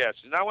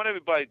broadcasters. And I want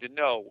everybody to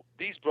know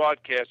these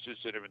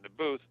broadcasters that are in the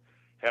booth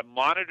have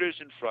monitors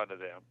in front of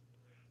them.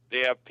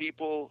 They have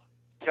people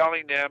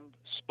telling them,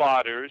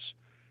 spotters,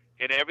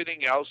 and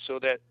everything else so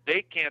that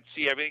they can't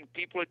see everything.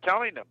 People are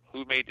telling them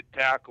who made the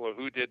tackle or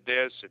who did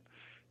this, and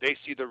they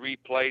see the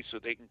replay so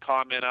they can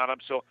comment on them.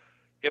 So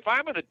if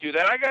I'm going to do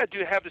that, I got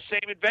to have the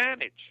same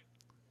advantage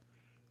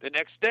the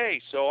next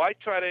day. So I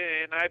try to,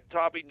 and I've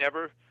probably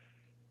never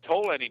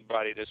told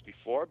anybody this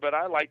before, but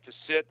I like to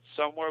sit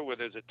somewhere where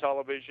there's a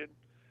television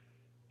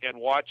and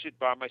watch it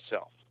by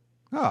myself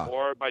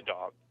or my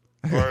dog.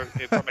 Or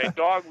if my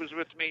dog was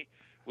with me,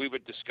 we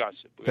would discuss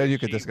it. Then you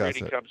could discuss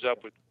it. He comes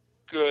up with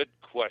good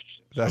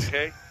questions,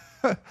 okay?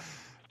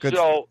 Good.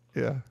 So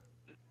yeah.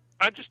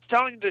 I'm just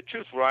telling you the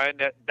truth, Ryan,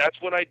 that's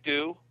what I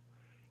do.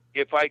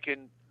 If I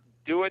can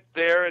do it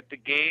there at the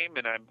game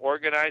and I'm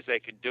organized, I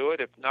can do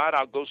it. If not,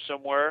 I'll go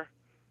somewhere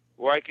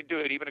where I can do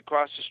it, even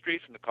across the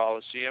street from the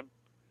Coliseum,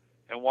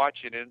 and watch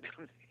it in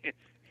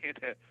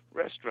a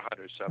restaurant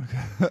or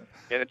something.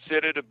 And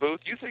sit at a booth.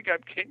 You think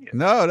I'm kidding you?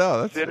 No,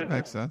 that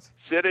makes sense.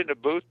 Sit in a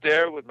booth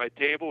there with my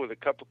table with a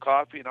cup of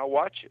coffee, and I'll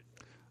watch it.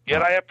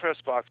 Yet I have press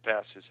box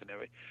passes and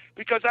everything.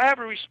 Because I have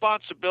a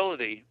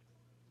responsibility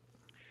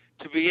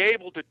to be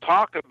able to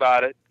talk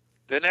about it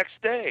the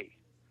next day.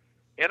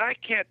 And I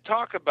can't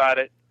talk about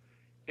it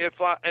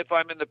if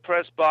I'm in the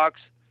press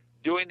box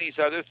doing these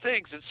other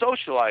things and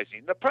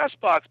socializing. The press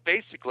box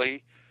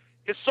basically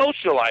is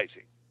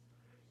socializing.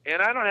 And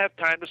I don't have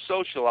time to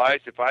socialize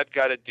if I've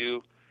got to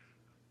do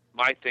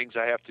my things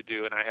I have to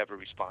do, and I have a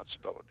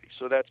responsibility.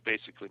 So that's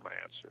basically my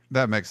answer.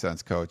 That makes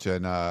sense, Coach.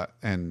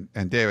 And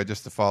David,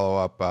 just to follow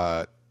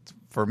up,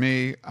 for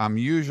me, I'm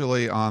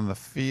usually on the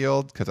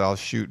field because I'll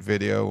shoot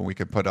video, and we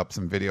can put up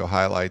some video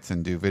highlights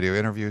and do video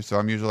interviews. So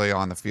I'm usually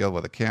on the field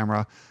with a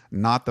camera.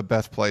 Not the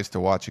best place to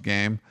watch a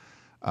game,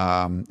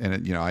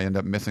 and I end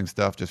up missing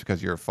stuff just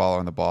because you're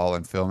following the ball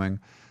and filming.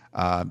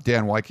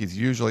 Dan Weike's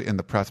usually in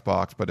the press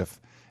box, but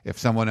if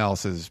someone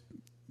else is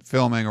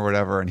filming or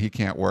whatever and he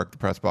can't work the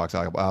press box,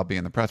 I'll be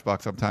in the press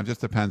box sometimes.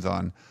 Just depends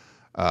on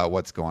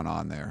what's going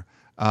on there.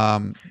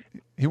 And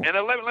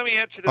let me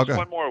answer this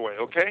one more way,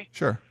 okay?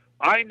 Sure.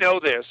 I know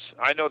this.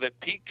 I know that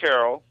Pete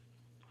Carroll,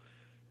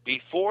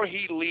 before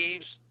he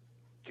leaves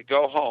to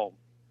go home,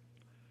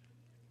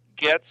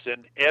 gets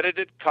an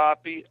edited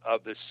copy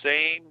of the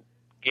same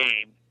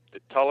game,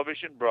 the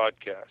television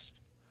broadcast,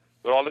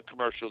 with all the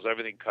commercials,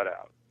 everything cut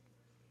out,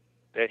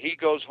 that he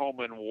goes home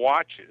and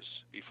watches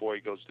before he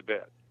goes to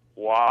bed.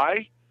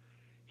 Why?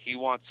 He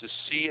wants to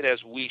see it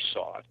as we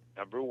saw it,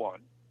 number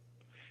one.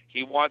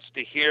 He wants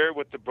to hear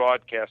what the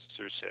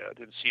broadcaster said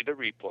and see the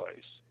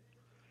replays.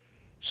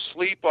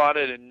 Sleep on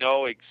it and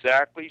know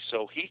exactly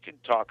so he can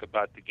talk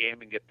about the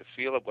game and get the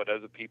feel of what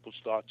other people's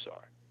thoughts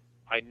are.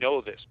 I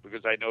know this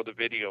because I know the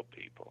video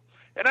people.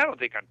 And I don't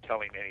think I'm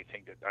telling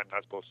anything that I'm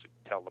not supposed to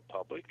tell the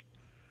public.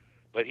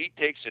 But he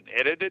takes an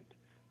edited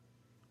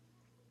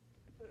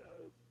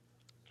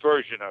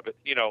version of it,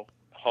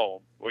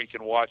 home, where he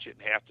can watch it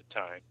in half the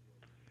time,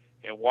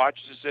 and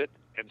watches it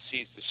and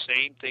sees the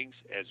same things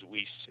as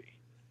we see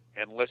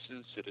and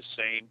listens to the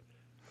same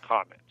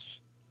comments,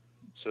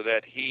 so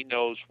that he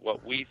knows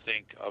what we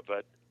think of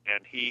it,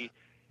 and he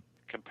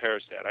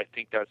compares that. I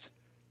think that's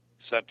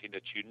something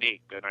that's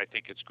unique, and I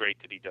think it's great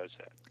that he does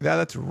that. Yeah,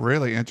 that's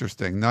really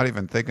interesting. Not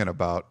even thinking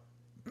about,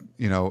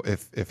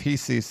 if he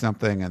sees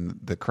something and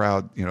the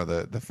crowd,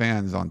 the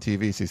fans on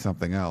TV see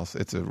something else,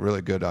 it's a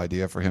really good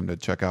idea for him to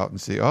check out and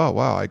see, oh,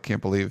 wow, I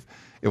can't believe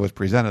it was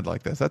presented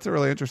like this. That's a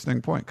really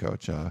interesting point,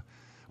 Coach.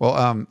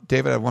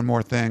 David, I have one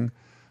more thing.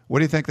 What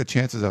do you think the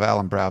chances of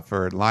Alan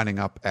Bradford lining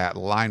up at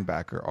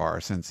linebacker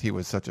are, since he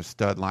was such a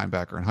stud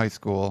linebacker in high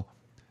school,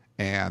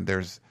 and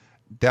there's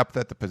depth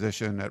at the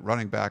position at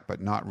running back,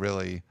 but not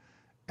really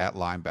at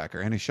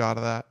linebacker? Any shot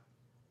of that?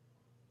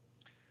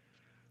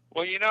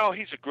 Well,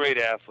 he's a great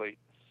athlete.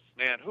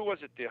 Man, who was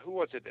it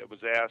that was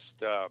asked?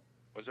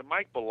 Was it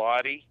Mike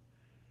Bellotti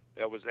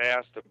that was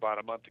asked about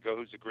a month ago,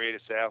 who's the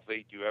greatest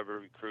athlete you ever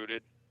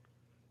recruited?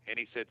 And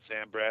he said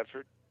Sam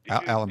Bradford.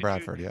 Alan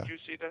Bradford, yeah. Did you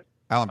see that?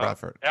 Alan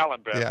Bradford.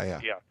 Alan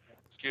Bradford. Yeah.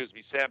 Excuse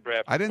me, Sam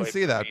Bradford. I didn't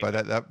see that,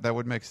 but that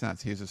would make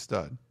sense. He's a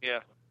stud. Yeah.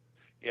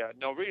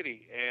 No,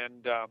 really,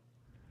 and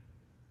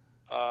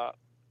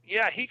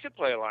he could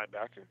play a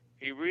linebacker.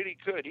 He really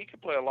could. He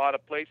could play a lot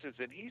of places,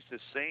 and he's the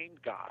same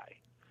guy.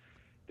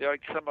 They're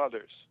like some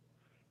others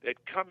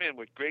that come in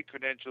with great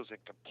credentials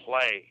and can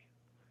play,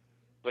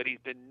 but he's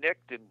been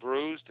nicked and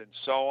bruised and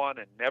so on,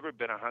 and never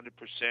been 100%,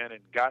 and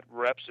got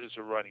reps as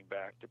a running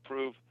back to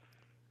prove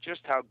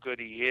just how good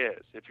he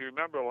is. If you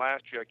remember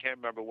last year, I can't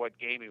remember what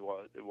game it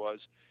was,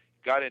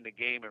 got in the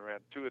game and ran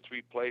 2 or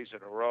 3 plays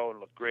in a row and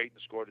looked great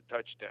and scored a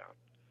touchdown.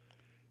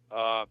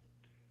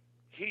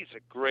 He's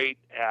a great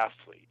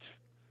athlete,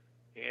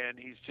 and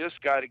he's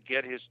just got to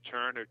get his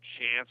turn or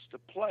chance to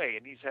play.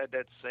 And he's had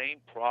that same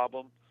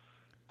problem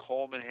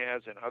Coleman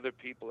has and other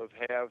people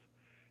have.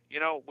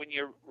 When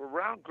you're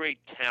around great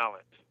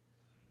talent,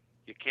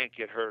 you can't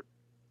get hurt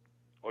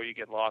or you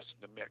get lost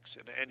in the mix.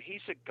 And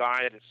he's a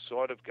guy that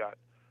sort of got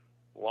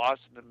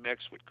lost in the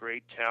mix with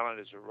great talent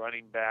as a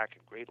running back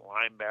and great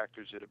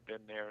linebackers that have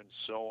been there and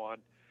so on.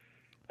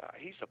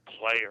 He's a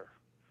player.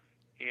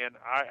 And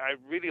I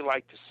really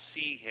like to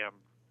see him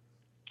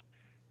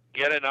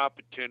get an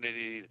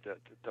opportunity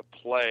to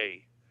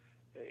play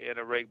in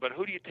a rig. But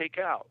who do you take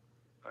out?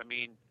 I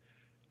mean,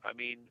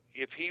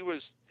 if he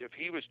was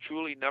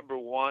truly number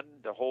one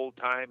the whole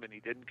time and he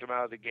didn't come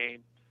out of the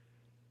game,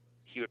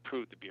 he would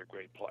prove to be a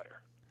great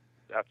player.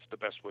 That's the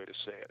best way to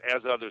say it,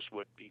 as others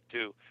would be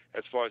too,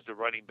 as far as the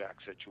running back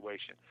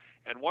situation.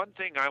 And one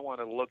thing I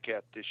want to look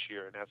at this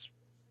year, and that's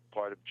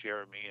part of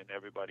Jeremy and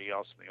everybody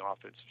else in the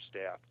offensive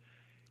staff,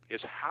 is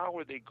how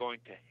are they going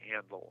to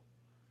handle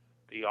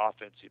the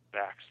offensive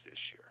backs this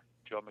year?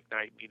 Joe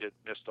McKnight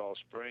missed all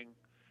spring.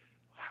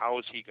 How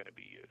is he going to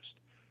be used?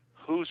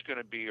 Who's going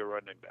to be your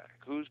running back?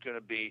 Who's going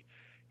to be?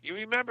 You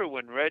remember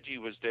when Reggie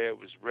was there, it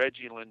was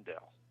Reggie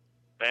Lindell.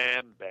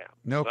 Bam, bam.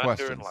 No Thunder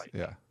questions. And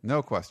lightning. Yeah,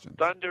 no questions.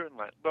 Thunder and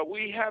lightning. But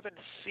we haven't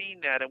seen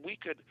that, and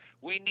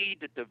we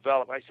need to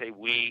develop. I say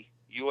we,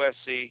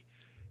 USC,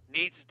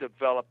 needs to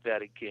develop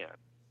that again.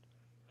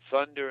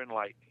 Thunder and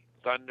lightning.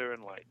 Thunder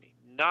and lightning.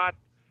 Not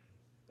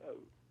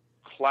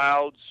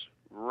clouds,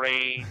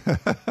 rain,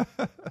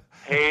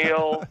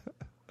 hail,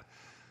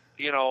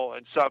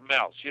 and something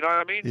else. You know what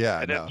I mean?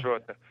 Yeah, and then throw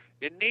it.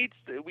 It needs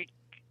to.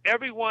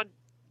 Everyone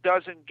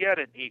doesn't get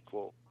an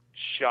equal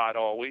shot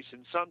always,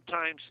 and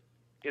sometimes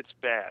it's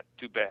bad,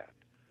 too bad.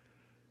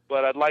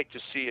 But I'd like to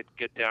see it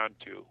get down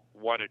to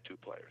one or two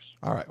players.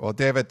 All right. Well,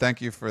 David,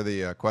 thank you for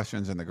the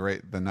questions and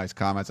the nice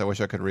comments. I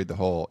wish I could read the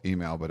whole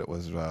email, but it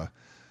was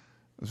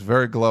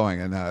very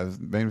glowing and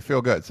it made me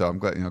feel good. So I'm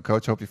glad,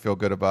 Coach, hope you feel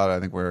good about it. I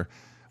think we're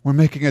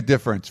making a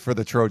difference for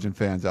the Trojan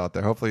fans out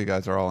there. Hopefully you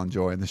guys are all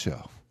enjoying the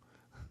show.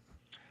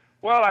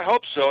 Well, I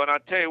hope so. And I'll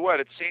tell you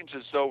what, it seems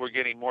as though we're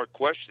getting more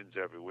questions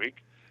every week.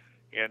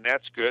 And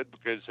that's good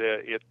because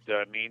it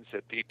means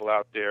that people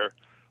out there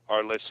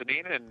are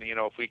listening. And,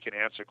 if we can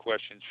answer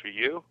questions for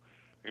you,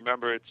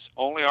 remember, it's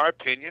only our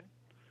opinion.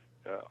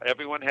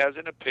 Everyone has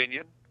an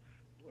opinion.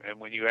 And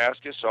when you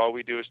ask us, all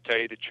we do is tell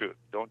you the truth.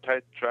 Don't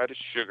try to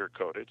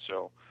sugarcoat it.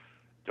 So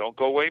don't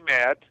go away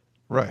mad.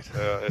 Right.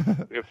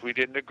 if we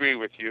didn't agree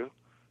with you.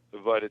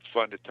 But it's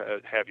fun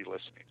to have you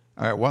listening.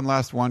 All right, one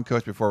last one,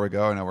 Coach, before we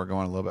go. I know we're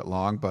going a little bit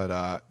long,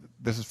 but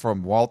this is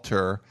from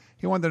Walter.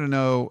 He wanted to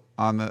know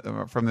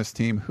from this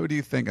team, who do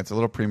you think, it's a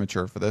little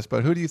premature for this,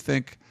 but who do you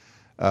think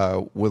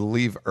will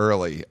leave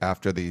early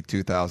after the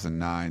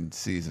 2009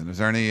 season? Is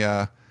there any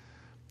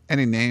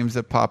names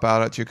that pop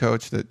out at you,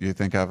 Coach, that you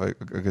think have a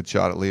good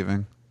shot at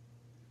leaving?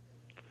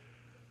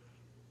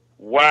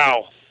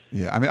 Wow.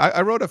 Yeah, I mean,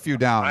 I wrote a few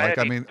down. I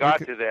haven't got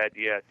to that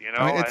yet.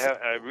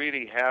 I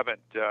really haven't.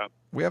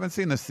 We haven't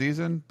seen the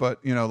season, but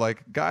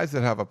guys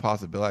that have a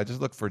possibility. I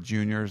just look for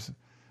juniors.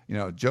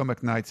 Joe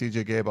McKnight,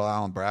 C.J. Gable,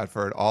 Alan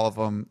Bradford. All of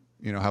them,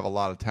 have a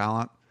lot of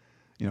talent.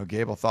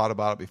 Gable thought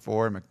about it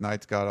before.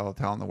 McKnight's got all the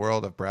talent in the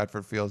world. If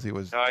Bradford feels he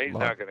was, no, he's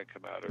not going to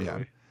come out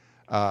early.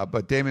 Yeah.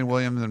 But Damian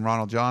Williams and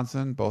Ronald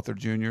Johnson, both are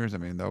juniors. I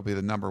mean, they'll be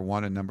the number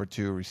 1 and number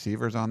 2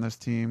 receivers on this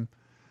team.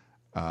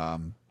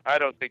 I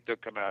don't think they'll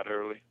come out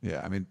early.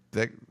 Yeah, I mean,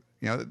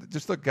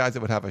 just look guys that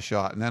would have a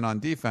shot. And then on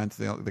defense,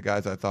 the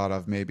guys I thought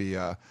of, maybe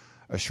a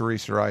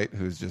Sharice Wright,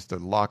 who's just a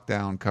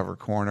lockdown cover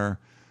corner,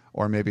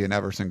 or maybe an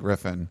Everson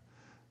Griffin.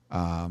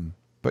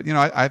 But,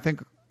 I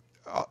think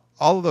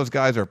all of those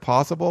guys are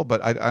possible,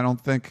 but I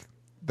don't think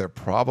they're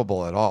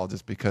probable at all,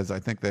 just because I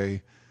think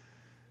they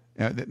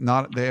haven't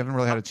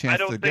really had a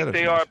chance to get it. I don't think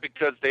they are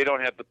because they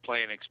don't have the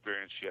playing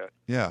experience yet.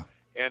 Yeah.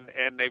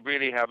 And they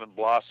really haven't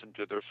blossomed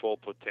to their full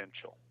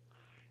potential.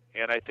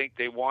 And I think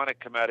they want to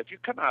come out. If you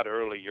come out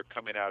early, you're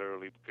coming out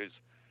early because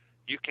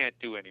you can't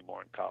do any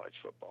more in college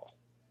football.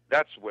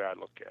 That's the way I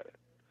look at it.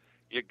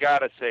 You got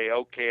to say,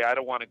 okay, I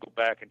don't want to go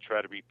back and try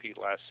to repeat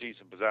last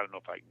season because I don't know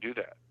if I can do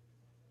that.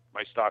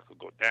 My stock will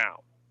go down.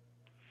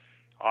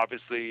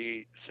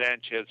 Obviously,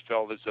 Sanchez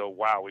felt as though,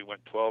 wow, we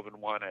went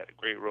 12-1, had a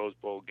great Rose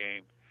Bowl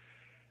game.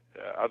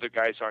 Other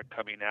guys aren't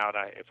coming out.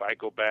 If I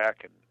go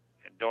back and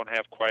don't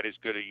have quite as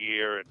good a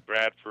year, and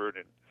Bradford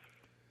and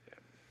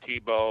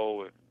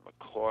Tebow and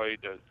McCoy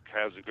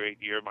has a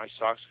great year, my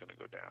stock's going to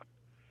go down.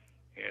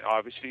 And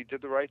obviously he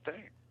did the right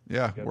thing.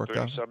 Yeah, worked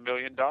out. $30-some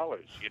million.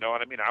 You know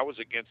what I mean? I was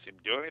against him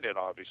doing it,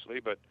 obviously,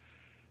 but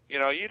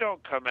you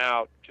don't come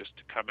out just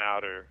to come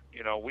out, or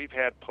we've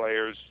had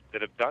players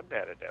that have done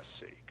that at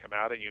SC, come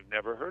out and you've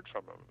never heard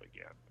from them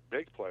again.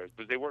 Big players,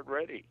 because they weren't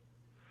ready.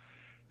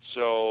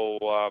 So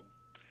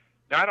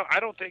now I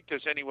don't think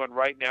there's anyone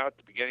right now at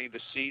the beginning of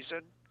the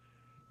season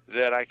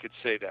that I could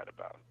say that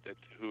about,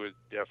 who is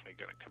definitely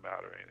going to come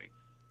out or anything.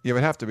 Yeah, it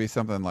would have to be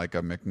something like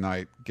a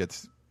McKnight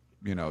gets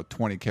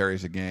 20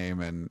 carries a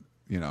game and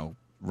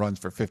runs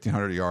for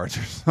 1,500 yards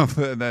or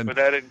something. And then, but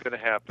that isn't going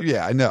to happen.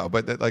 Yeah, I know,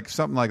 but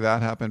something like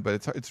that happened.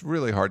 But it's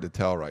really hard to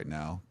tell right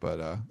now.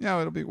 But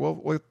it'll be.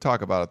 We'll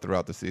talk about it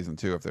throughout the season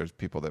too, if there's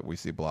people that we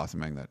see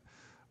blossoming that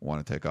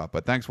want to take off.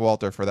 But thanks,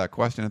 Walter, for that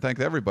question, and thanks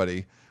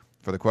everybody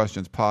for the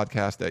questions.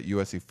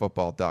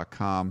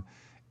 Podcast@uscfootball.com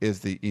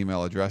is the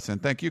email address.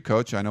 And thank you,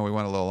 Coach. I know we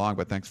went a little long,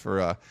 but thanks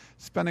for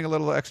spending a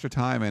little extra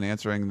time and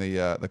answering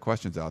the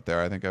questions out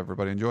there. I think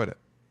everybody enjoyed it.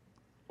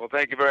 Well,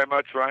 thank you very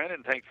much, Ryan,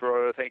 and thank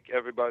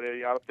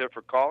everybody out there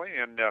for calling.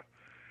 And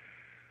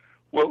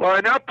we'll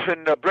line up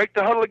and break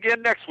the huddle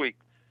again next week.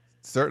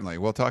 Certainly.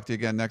 We'll talk to you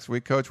again next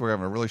week, Coach. We're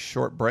having a really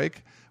short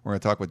break. We're going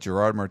to talk with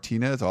Gerard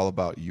Martinez all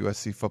about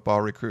USC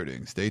football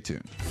recruiting. Stay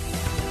tuned.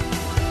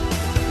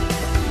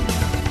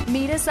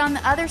 Meet us on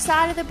the other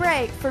side of the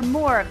break for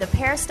more of the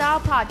Peristyle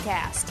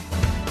Podcast.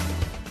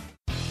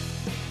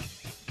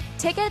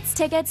 Tickets,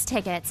 tickets,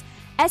 tickets.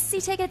 SC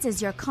Tickets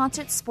is your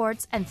concert,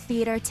 sports, and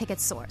theater ticket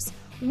source.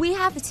 We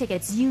have the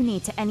tickets you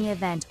need to any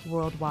event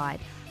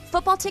worldwide.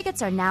 Football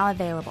tickets are now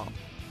available.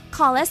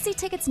 Call SC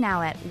Tickets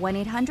now at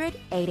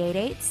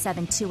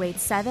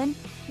 1-800-888-7287,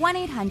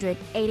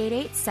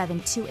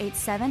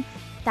 1-800-888-7287.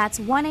 That's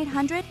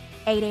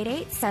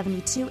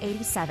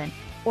 1-800-888-7287.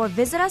 Or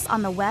visit us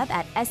on the web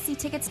at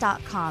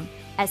sctickets.com.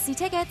 SC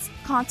Tickets,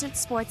 concert,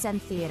 sports,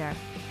 and theater.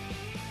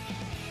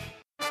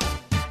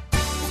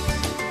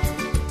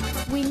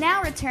 We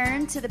now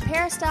return to the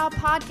Peristyle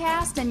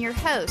Podcast and your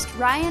host,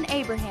 Ryan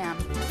Abraham.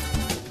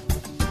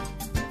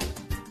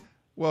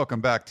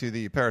 Welcome back to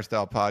the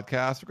Peristyle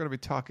Podcast. We're going to be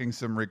talking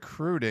some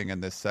recruiting in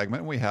this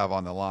segment. We have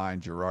on the line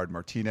Gerard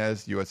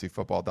Martinez,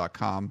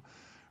 USCFootball.com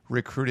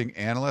recruiting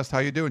analyst. How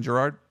you doing,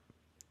 Gerard?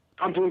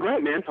 I'm doing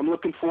great, man. I'm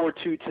looking forward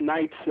to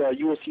tonight's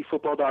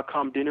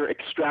USCFootball.com dinner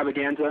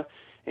extravaganza,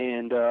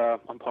 and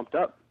I'm pumped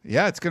up.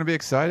 Yeah, it's going to be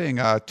exciting.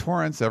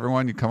 Torrance,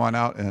 everyone, you come on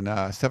out and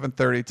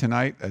 7:30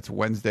 tonight. It's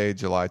Wednesday,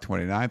 July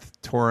 29th.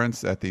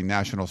 Torrance at the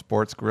National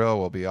Sports Grill.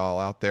 We'll be all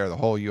out there, the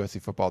whole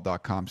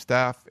USCFootball.com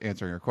staff,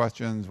 answering your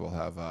questions. We'll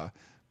have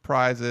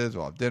prizes.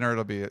 We'll have dinner.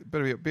 It'll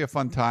be a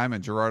fun time,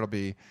 and Gerard will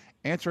be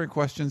answering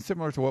questions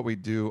similar to what we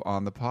do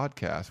on the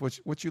podcast,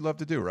 which you love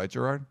to do, right,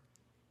 Gerard?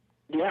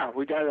 Yeah,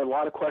 we got a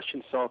lot of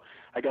questions, so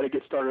I got to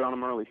get started on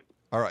them early.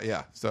 All right,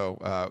 yeah.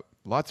 So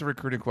lots of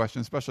recruiting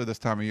questions, especially this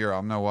time of year. I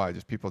don't know why.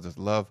 People just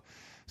love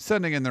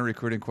sending in their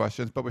recruiting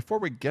questions. But before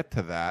we get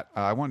to that,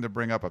 I wanted to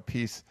bring up a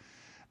piece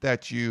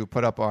that you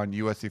put up on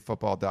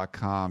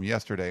USCFootball.com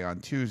yesterday on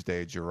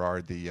Tuesday,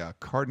 Gerard, the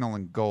Cardinal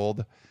and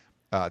Gold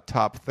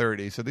top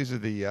 30. So these are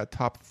the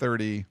top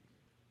 30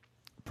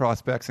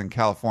 prospects in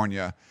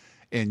California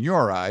in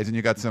your eyes. And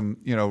you got some,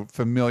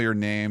 familiar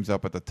names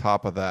up at the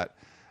top of that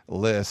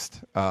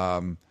list.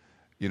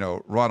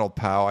 Ronald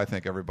Powell, I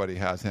think everybody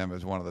has him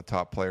as one of the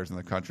top players in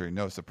the country.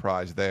 No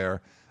surprise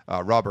there.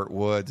 Robert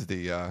Woods,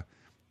 he's a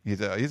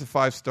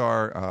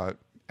 5-star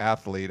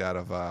athlete out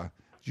of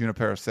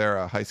Junipero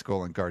Serra High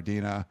School in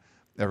Gardena.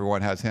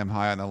 Everyone has him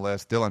high on the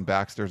list. Dylan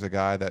Baxter's a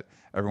guy that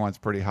everyone's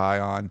pretty high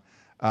on.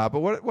 But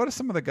what are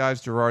some of the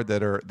guys, Gerard,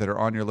 that are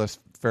on your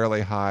list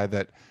fairly high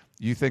that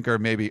you think are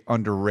maybe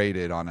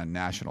underrated on a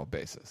national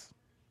basis?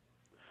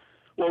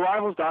 Well,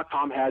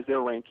 Rivals.com has their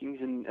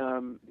rankings,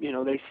 and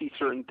they see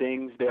certain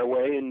things their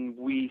way, and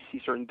we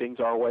see certain things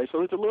our way.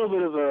 So it's a little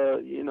bit of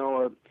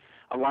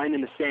a line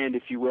in the sand,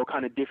 if you will,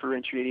 kind of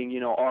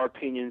differentiating our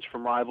opinions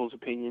from Rivals'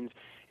 opinions.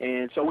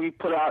 And so we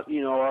put out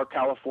our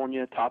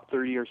California top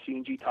 30 or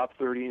C&G top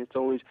 30, and it's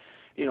always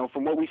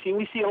from what we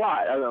see a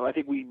lot. I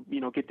think we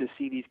get to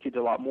see these kids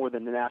a lot more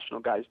than the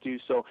national guys do.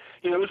 So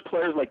there's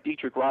players like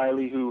Dietrich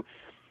Riley who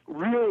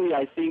really,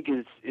 I think,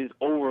 is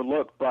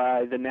overlooked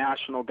by the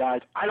national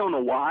guys. I don't know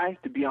why,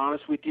 to be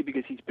honest with you,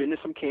 because he's been to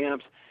some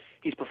camps.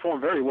 He's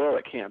performed very well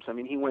at camps. I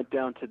mean, he went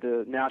down to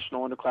the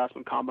National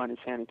Underclassmen Combine in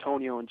San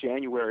Antonio in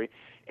January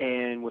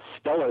and was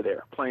stellar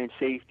there, playing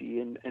safety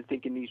and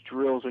thinking these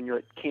drills when you're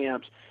at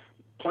camps.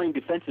 Playing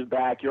defensive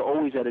back, you're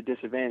always at a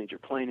disadvantage. You're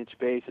playing in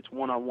space. It's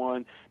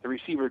one-on-one. The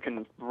receiver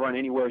can run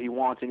anywhere he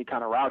wants, any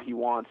kind of route he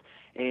wants.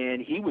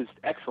 And he was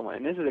excellent.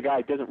 And this is a guy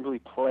who doesn't really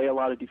play a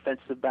lot of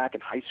defensive back in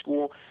high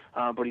school,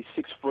 but he's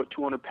 6 foot,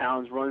 200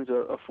 pounds, runs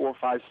a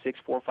 4.56,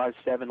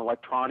 4.57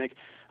 electronic,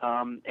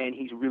 and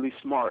he's really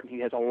smart. He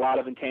has a lot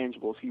of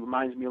intangibles. He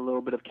reminds me a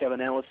little bit of Kevin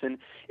Ellison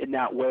in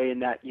that way, in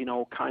that,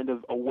 kind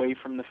of away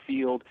from the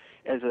field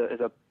as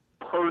a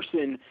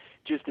person,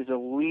 just as a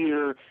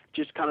leader,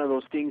 just kind of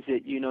those things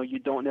that you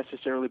don't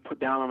necessarily put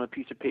down on a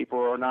piece of paper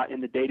or not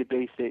in the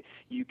database that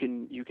you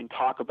can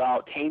talk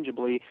about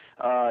tangibly.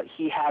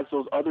 He has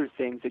those other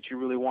things that you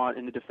really want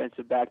in the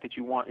defensive back, that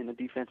you want in a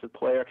defensive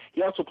player.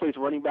 He also plays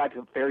running back.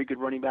 He's a very good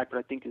running back, but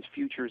I think his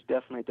future is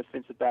definitely a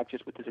defensive back,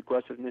 just with his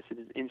aggressiveness and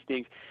his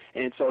instincts.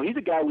 And so he's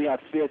a guy we have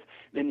fifth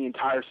in the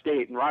entire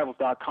state, and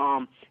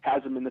Rivals.com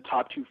has him in the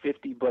top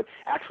 250, but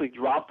actually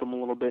dropped him a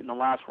little bit in the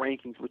last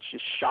rankings, which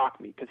just shocked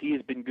me, because he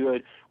has been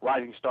good.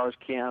 Rising Stars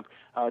camp,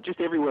 just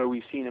everywhere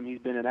we've seen him, he's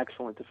been an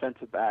excellent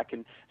defensive back.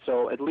 And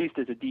so at least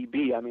as a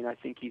DB, I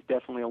think he's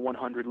definitely a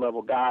 100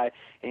 level guy,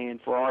 and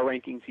for our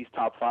rankings, he's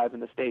top 5 in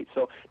the state.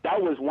 So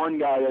that was one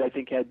guy that I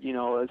think had,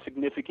 a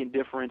significant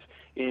difference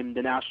in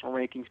the national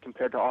rankings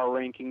compared to our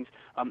rankings.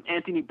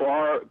 Anthony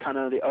Barr, kind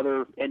of the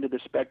other end of the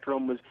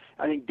spectrum, was,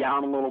 I think,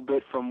 down a little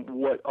bit from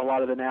what a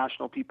lot of the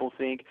national people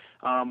think.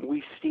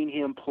 We've seen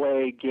him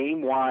play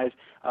game-wise,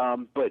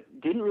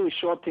 but didn't really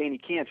show up to any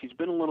camps. He's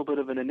been a little bit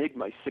of an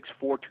enigma. He's 6'4",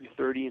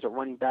 230. He's a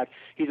running back.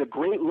 He's a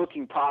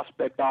great-looking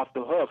prospect off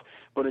the hoof,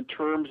 but in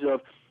terms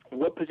of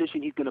what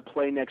position he's going to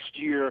play next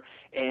year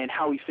and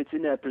how he fits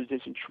in that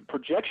position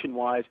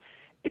projection-wise,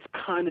 it's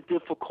kind of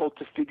difficult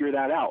to figure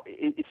that out.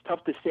 It's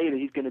tough to say that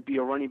he's going to be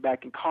a running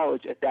back in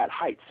college at that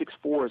height.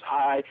 6'4" is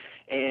high,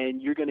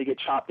 and you're going to get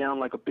chopped down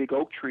like a big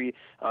oak tree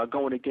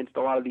going against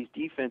a lot of these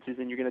defenses,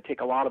 and you're going to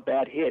take a lot of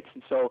bad hits.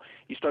 And so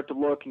you start to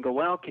look and go,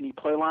 well, can he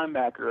play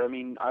linebacker? I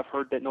mean, I've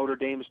heard that Notre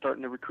Dame is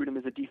starting to recruit him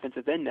as a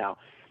defensive end now.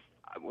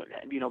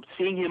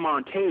 Seeing him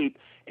on tape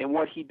and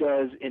what he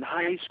does in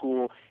high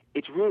school,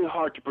 it's really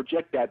hard to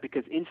project that,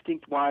 because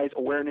instinct-wise,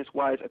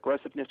 awareness-wise,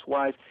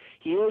 aggressiveness-wise,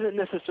 he hasn't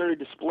necessarily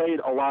displayed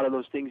a lot of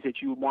those things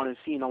that you would want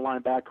to see in a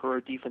linebacker or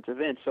a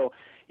defensive end. So,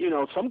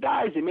 some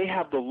guys, they may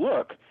have the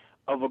look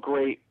of a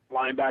great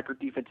linebacker,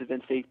 defensive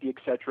end, safety,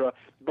 etc.,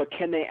 but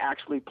can they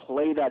actually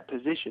play that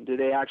position? Do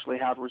they actually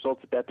have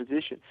results at that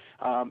position?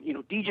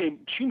 DJ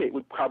Shoemate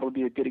would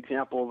probably be a good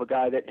example of a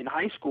guy that in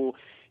high school,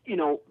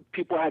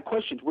 people had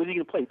questions. Where's he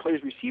going to play? He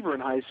plays receiver in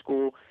high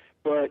school,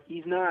 but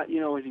he's not,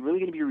 is he really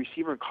going to be a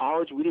receiver in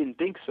college? We didn't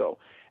think so.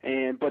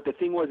 But the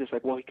thing was, it's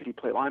like, well, could he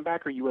play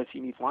linebacker? USC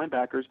needs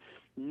linebackers.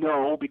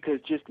 No, because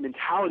just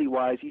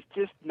mentality-wise, he's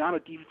just not a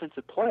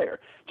defensive player,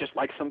 just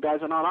like some guys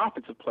are not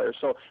offensive players.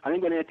 So I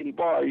think with Anthony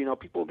Barr,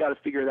 people got to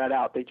figure that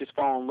out. They just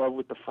fall in love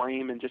with the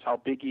frame and just how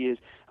big he is,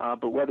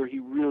 but whether he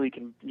really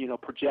can,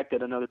 project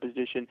at another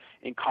position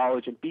in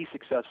college and be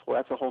successful,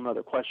 that's a whole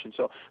other question.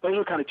 So those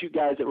are kind of two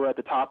guys that were at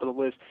the top of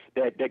the list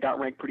that got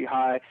ranked pretty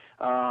high,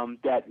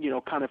 that,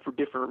 kind of for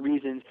different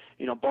reasons,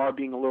 Barr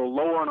being a little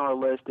lower on our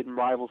list and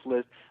Rivals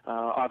list,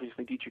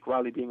 obviously Dietrich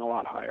Riley being a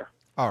lot higher.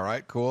 All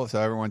right, cool. So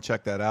everyone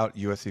check that out,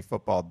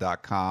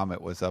 uscfootball.com. It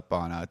was up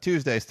on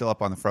Tuesday, still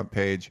up on the front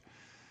page.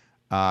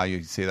 You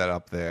can see that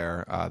up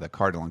there, the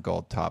Cardinal and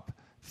Gold top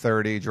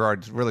 30.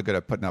 Gerard's really good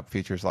at putting up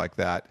features like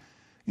that.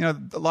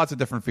 Lots of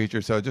different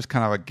features, so just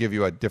kind of give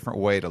you a different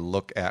way to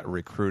look at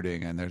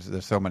recruiting, and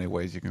there's so many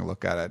ways you can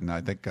look at it, and I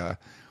think a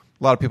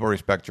lot of people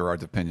respect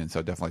Gerard's opinion,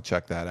 so definitely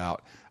check that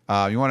out.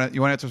 You want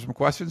to answer some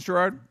questions,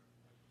 Gerard?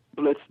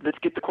 Let's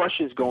get the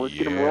questions going. Let's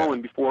get them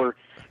rolling before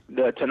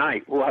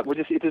tonight. It'll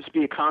just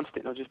be a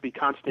constant. It'll just be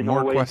constant More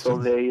all the way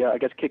questions. until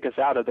they, kick us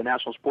out of the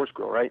National Sports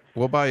Grill, right?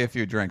 We'll buy you a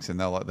few drinks, and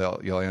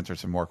you'll answer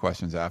some more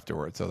questions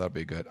afterwards, so that'll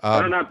be good.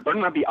 Better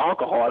not be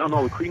alcohol. I don't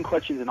know. Recruiting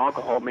questions and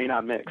alcohol may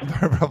not mix.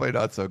 Probably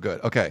not so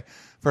good. Okay,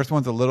 first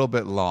one's a little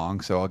bit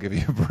long, so I'll give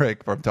you a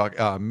break from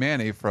talking.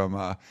 Manny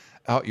from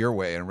out your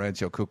way in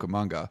Rancho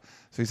Cucamonga.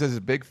 So he says he's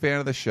a big fan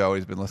of the show.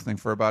 He's been listening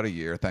for about a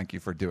year. Thank you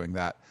for doing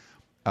that.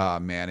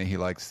 Manny, he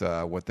likes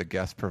what the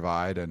guests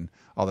provide and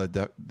all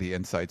the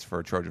insights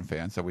for Trojan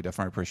fans. So we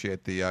definitely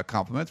appreciate the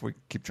compliments. We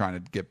keep trying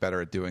to get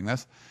better at doing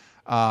this.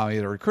 He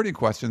had a recruiting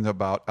question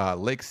about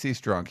Lake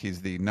Seastrunk.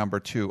 He's the number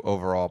 2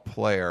 overall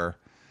player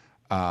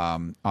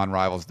on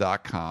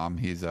Rivals.com.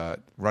 He's a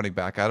running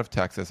back out of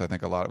Texas. I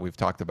think we've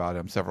talked about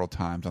him several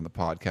times on the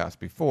podcast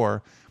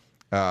before.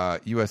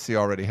 USC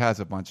already has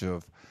a bunch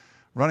of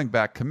running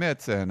back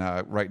commits, and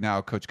right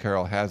now Coach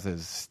Carroll has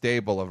his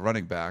stable of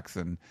running backs,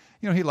 and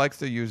he likes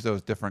to use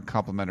those different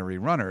complementary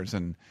runners,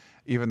 and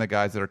even the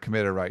guys that are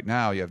committed right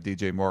now, you have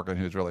DJ Morgan,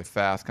 who's really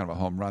fast, kind of a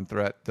home run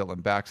threat.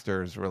 Dylan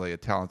Baxter is really a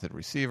talented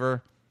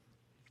receiver,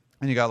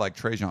 and you got like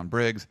Trajan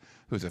Briggs,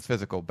 who's a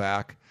physical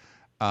back.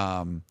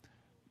 So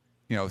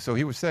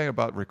he was saying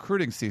about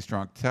recruiting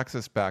Seastrunk,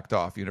 Texas backed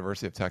off,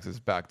 University of Texas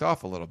backed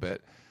off a little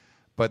bit,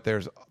 but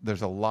there's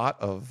a lot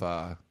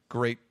of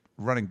great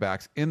running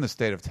backs in the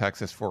state of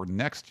Texas for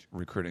next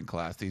recruiting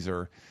class. These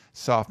are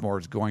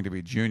sophomores going to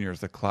be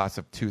juniors, the class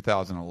of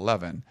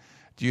 2011.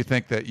 Do you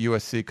think that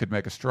USC could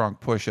make a strong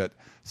push at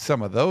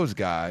some of those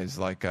guys,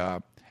 like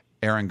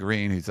Aaron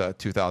Green, he's a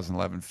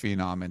 2011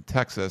 phenom in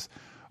Texas,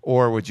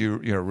 or would you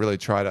really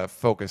try to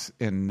focus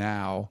in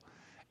now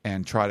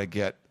and try to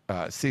get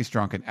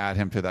Seastrunk and add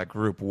him to that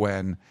group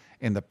when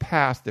in the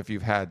past, if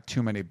you've had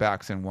too many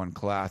backs in one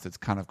class, it's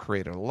kind of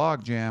created a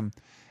logjam,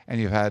 and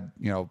you've had,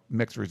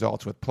 mixed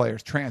results with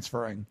players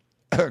transferring,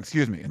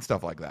 and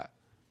stuff like that?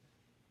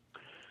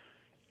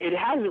 It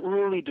hasn't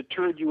really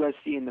deterred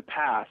USC in the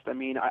past. I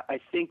mean, I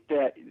think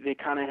that they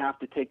kind of have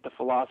to take the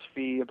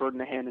philosophy, a bird in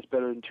the hand is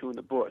better than 2 in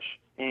the bush.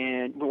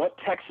 And what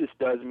Texas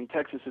does,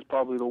 Texas is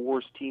probably the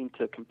worst team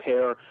to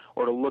compare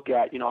or to look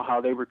at,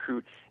 how they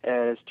recruit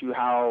as to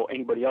how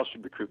anybody else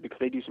should recruit, because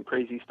they do some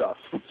crazy stuff.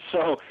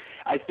 So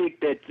I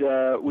think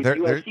that with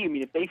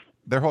USC, if they...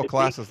 Their whole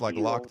class is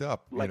locked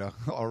up,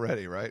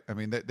 already, right?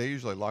 They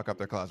usually lock up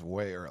their class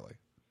way early.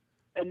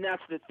 And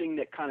that's the thing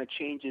that kind of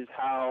changes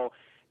how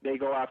they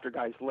go after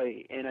guys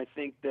late. And I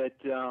think that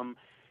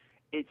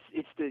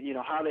it's the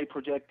how they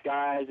project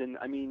guys. And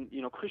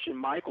Christian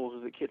Michaels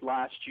was a kid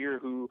last year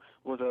who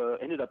was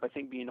ended up I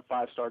think being a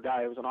 5-star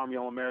guy. He was an Army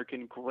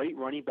All-American, great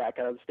running back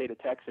out of the state of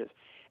Texas.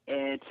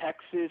 And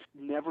Texas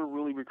never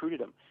really recruited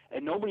him,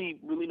 and nobody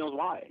really knows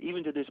why.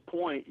 Even to this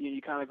point,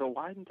 you kind of go,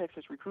 why didn't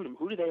Texas recruit him?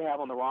 Who do they have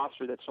on the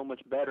roster that's so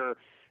much better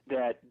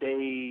that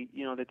they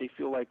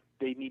feel like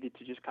they needed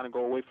to just kind of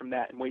go away from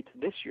that and wait to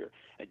this year?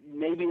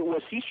 Maybe it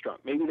was Seastrunk.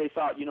 Maybe they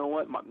thought,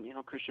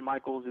 Christian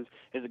Michaels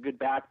is a good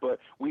back, but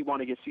we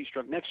want to get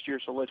Seastrunk next year,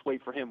 so let's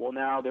wait for him. Well,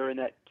 now they're in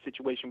that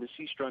situation with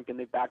Seastrunk, and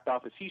they've backed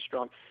off of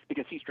Seastrunk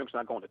because Seastrunk's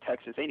not going to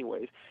Texas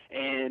anyways.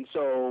 And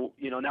so,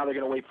 now they're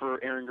going to wait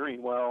for Aaron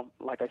Green. Well,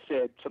 like I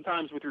said,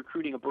 sometimes with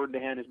recruiting, a bird in the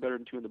hand is better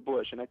than 2 in the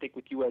bush. And I think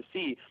with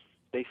USC,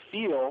 they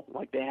feel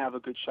like they have a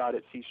good shot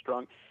at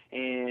Seastrunk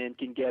and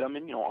can get them.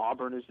 And,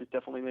 Auburn is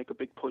definitely make a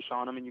big push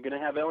on them. And you're going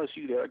to have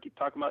LSU there. I keep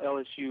talking about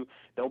LSU.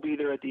 They'll be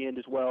there at the end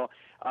as well.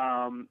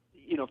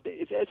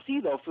 If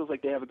SC, though, feels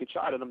like they have a good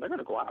shot at them, they're going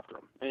to go after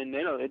them. And,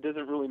 it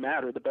doesn't really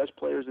matter. The best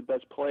player is the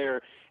best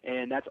player,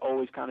 and that's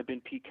always kind of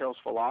been Pete Carroll's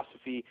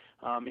philosophy.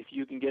 If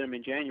you can get him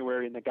in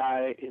January and the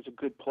guy is a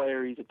good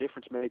player, he's a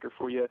difference maker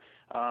for you,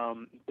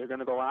 they're going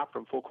to go after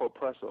him, full court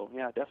press. So,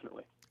 yeah,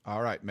 definitely.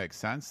 All right, makes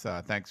sense.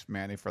 Thanks,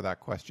 Manny, for that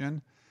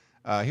question.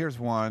 Here's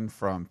one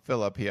from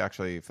Philip.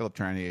 Philip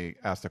Traney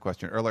asked a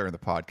question earlier in the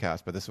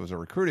podcast, but this was a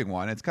recruiting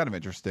one. It's kind of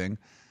interesting.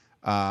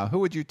 Who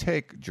would you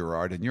take,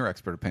 Gerard, in your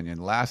expert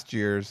opinion? Last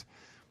year's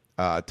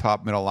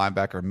top middle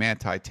linebacker,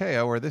 Manti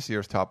Te'o, or this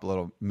year's top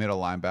middle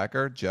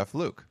linebacker, Jeff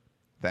Luke?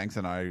 Thanks,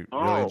 and I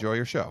really enjoy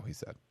your show, he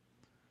said.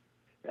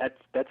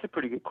 That's That's a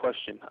pretty good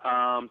question.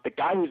 The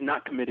guy who's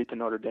not committed to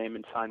Notre Dame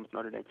and signed with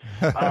Notre Dame.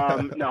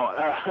 I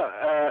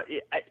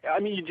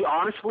mean,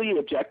 honestly,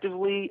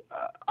 objectively,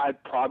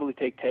 I'd probably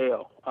take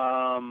Teo.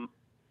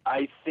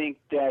 I think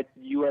that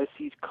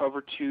USC's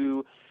cover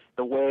two,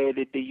 the way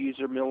that they use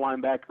their middle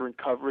linebacker in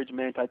coverage,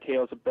 Manti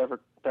Te'o's a better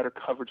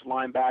coverage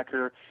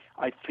linebacker.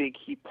 I think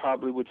he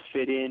probably would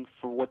fit in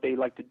for what they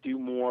like to do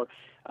more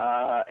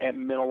at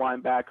middle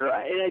linebacker.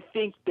 And I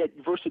think that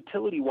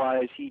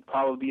versatility-wise, he'd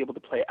probably be able to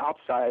play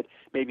outside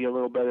maybe a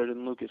little better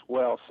than Luke as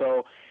well.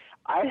 So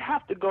I'd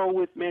have to go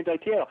with Manti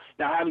Te'o.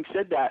 Now, having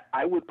said that,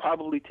 I would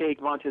probably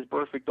take Vontaze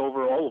Burfict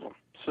over all of them.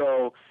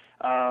 So,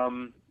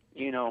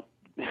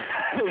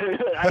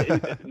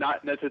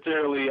 not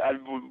necessarily.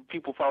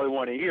 People probably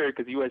want to hear it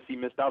because USC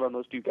missed out on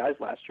those two guys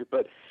last year.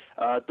 But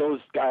those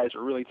guys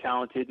are really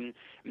talented, and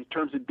in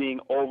terms of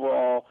being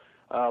overall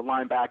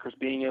linebackers,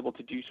 being able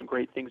to do some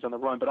great things on the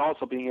run, but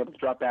also being able to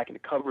drop back into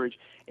coverage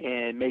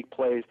and make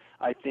plays,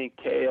 I think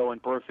Teo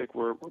and Burfict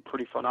were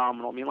pretty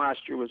phenomenal. I mean,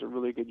 last year was a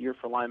really good year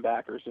for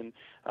linebackers, and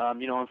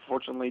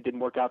unfortunately it didn't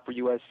work out for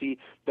USC.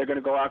 They're going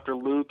to go after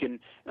Luke, and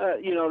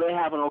they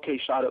have an okay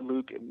shot at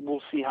Luke.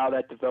 We'll see how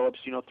that develops,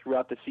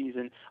 throughout the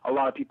season. A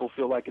lot of people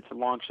feel like it's a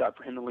long shot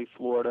for him to leave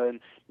Florida, and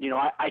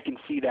I can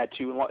see that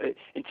too.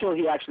 Until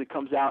he actually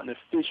comes out and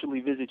officially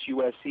visits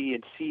USC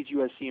and sees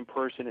USC in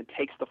person and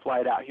takes the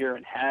flight out here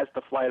and has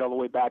the flight all the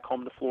way back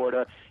home to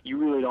Florida, you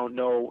really don't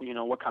know,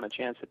 what kind of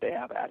chance that they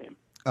have at him.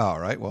 All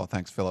right. Well,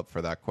 thanks, Philip,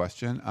 for that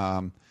question.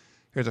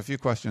 Here's a few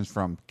questions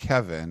from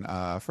Kevin.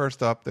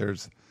 First up,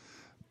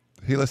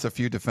 he lists a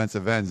few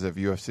defensive ends that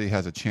UFC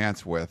has a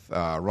chance with.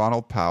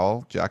 Ronald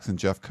Powell, Jackson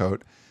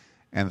Jeffcoat,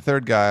 and the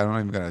third guy, I'm not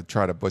even going to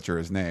try to butcher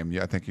his name.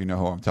 I think you know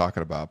who I'm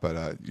talking about,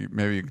 but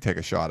maybe you can take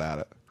a shot at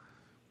it.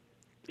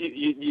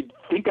 You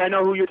think I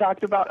know who you're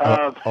talking about?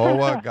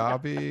 Owa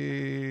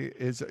Gabi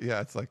it's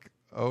like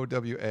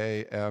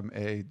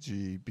Owamagbe,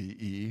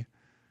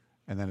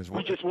 and then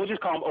we'll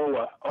just call him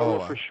Owa.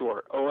 Owa for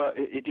short. Owa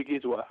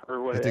Idigizwa,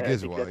 or what? I think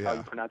that's how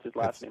you pronounce his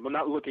last name. I'm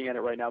not looking at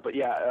it right now, but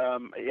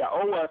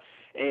Owa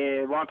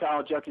and Ron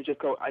Powell, Jackson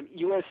Jeffcoat.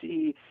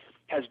 USC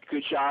has a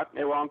good shot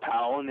at Ron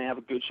Powell, and they have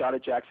a good shot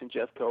at Jackson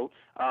Jeffcoat.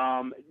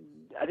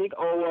 I think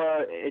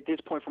Owa, at this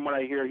point, from what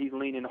I hear, he's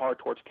leaning hard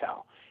towards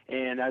Cal,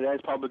 and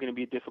that's probably going to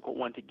be a difficult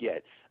one to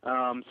get.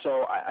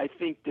 So I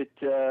think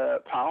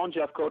that Powell and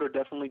Jeffcoat are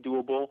definitely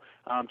doable.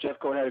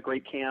 Jeffcoat had a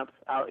great camp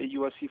out at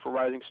USC for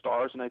Rising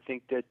Stars, and I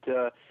think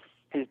that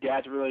his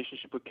dad's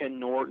relationship with Ken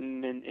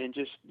Norton and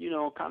just,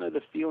 kind of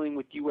the feeling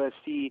with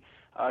USC,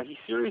 he's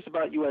serious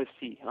about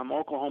USC.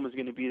 Oklahoma's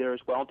going to be there as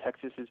well.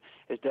 Texas is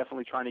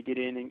definitely trying to get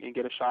in and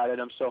get a shot at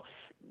him. So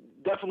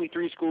definitely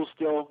three schools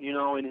still,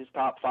 in his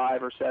top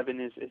 5 or 7,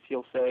 as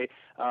he'll say.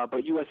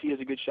 But USC has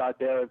a good shot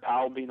there. And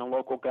Powell being a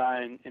local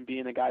guy and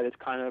being a guy that's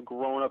kind of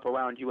grown up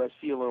around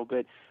USC a little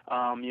bit,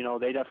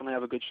 they definitely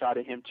have a good shot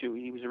at him too.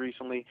 He was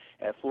recently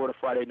at Florida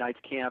Friday Night's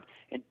camp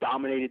and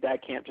dominated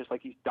that camp just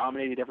like he's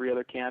dominated every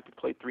other camp. He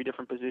played 3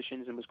 different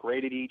positions and was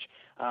great at each.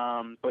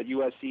 But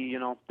USC,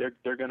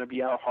 they're going to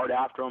be out hard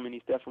after him, and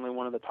he's definitely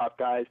one of the top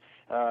guys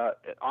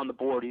on the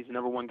board. He's the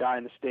number 1 guy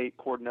in the state,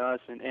 according to us,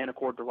 and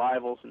according to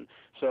rivals. And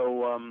so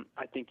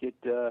I think he's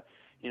a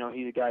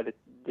guy that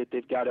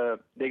they got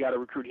to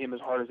recruit him as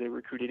hard as they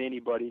recruited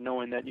anybody,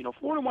 knowing that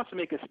Florida wants to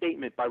make a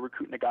statement by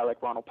recruiting a guy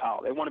like Ronald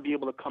Powell. They want to be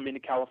able to come into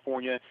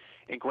California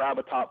and grab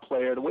a top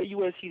player, the way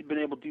USC's been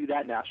able to do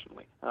that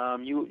nationally.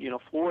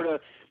 Florida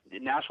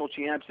national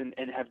champs and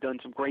have done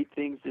some great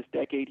things this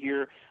decade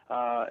here,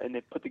 and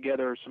they've put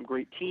together some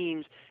great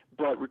teams.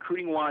 But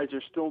recruiting-wise,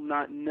 they're still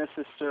not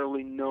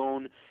necessarily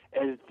known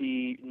as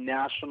the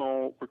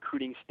national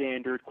recruiting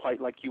standard quite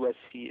like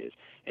USC is.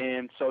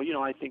 And so,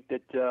 I think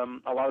that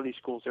a lot of these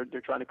schools, they're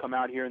trying to come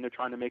out here and they're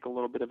trying to make a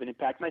little bit of an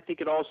impact. And I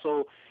think it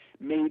also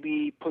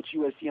maybe puts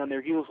USC on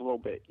their heels a little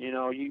bit.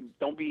 You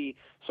don't be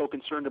so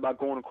concerned about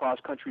going across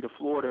country to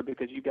Florida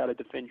because you've got to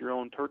defend your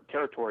own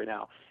territory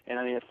now. And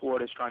I think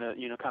Florida's trying to,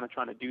 kind of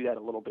trying to do that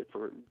a little bit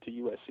to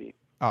USC.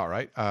 All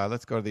right,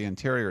 let's go to the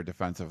interior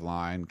defensive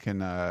line. Can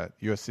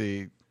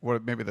USC,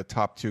 what maybe the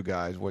top 2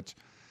 guys, which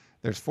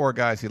there's 4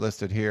 guys he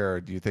listed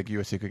here. Do you think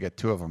USC could get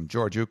 2 of them?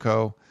 George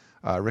Uko,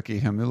 Ricky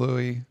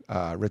Himului,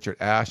 Richard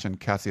Ash, and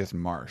Cassius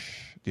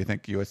Marsh. Do you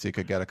think USC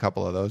could get a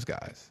couple of those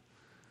guys?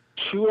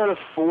 2 out of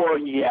 4,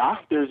 yeah,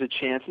 there's a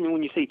chance. I mean,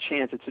 when you say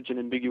chance, it's such an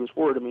ambiguous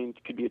word. I mean,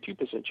 it could be a 2%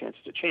 chance.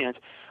 It's a chance.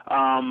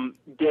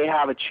 They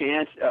have a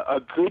chance, a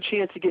good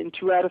chance of getting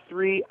 2 out of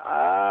 3.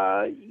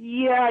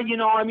 Yeah,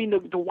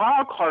 the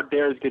wild card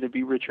there is going to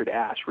be Richard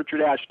Ash.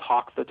 Richard Ash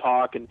talks the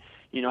talk and,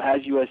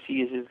 has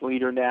USC as his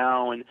leader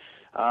now. And,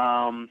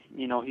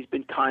 he's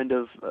been kind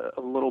of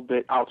a little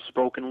bit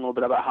outspoken a little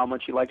bit about how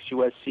much he likes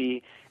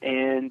USC,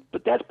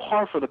 but that's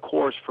par for the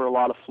course for a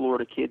lot of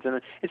Florida kids,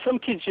 and some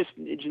kids just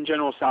in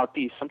general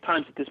Southeast.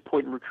 Sometimes at this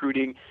point in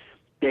recruiting,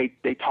 they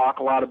talk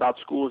a lot about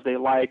schools they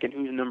like and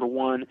who's number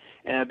 1,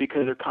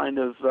 because they're kind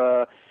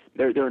of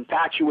they're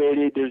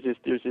infatuated. There's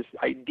this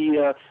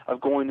idea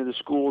of going to the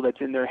school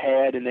that's in their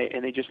head, and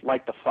they just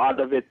like the thought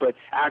of it, but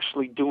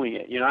actually doing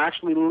it,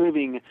 actually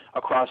living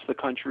across the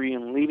country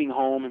and leaving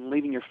home and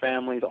leaving your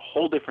family is a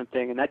whole different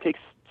thing, and that takes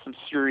some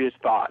serious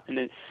thought.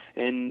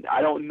 And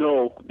I don't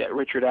know that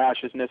Richard Ashe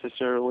has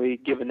necessarily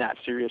given that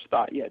serious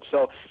thought yet.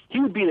 So he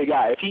would be the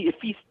guy if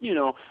he's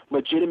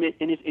legitimate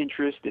in his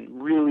interest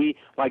and really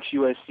likes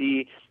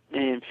USC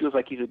and feels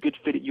like he's a good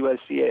fit at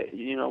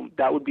USC,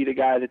 that would be the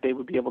guy that they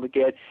would be able to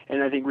get.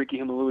 And I think Ricky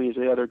Himalui is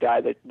the other guy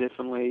that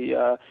definitely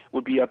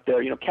would be up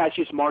there.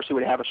 Cassius Marcy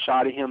would have a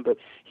shot at him, but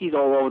he's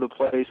all over the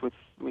place with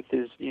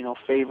his,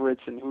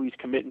 favorites and who he's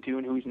committing to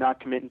and who he's not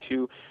committing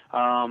to.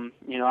 I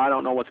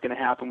don't know what's going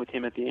to happen with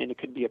him at the end. It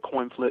could be a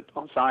coin flip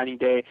on signing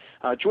day.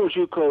 George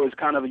Uko is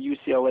kind of a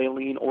UCLA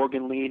lean,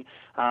 Oregon lean.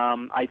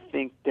 I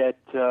think that,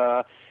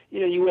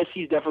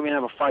 USC is definitely going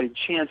to have a fighting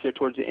chance there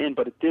towards the end,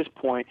 but at this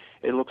point,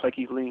 it looks like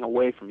he's leaning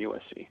away from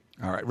USC.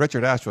 All right.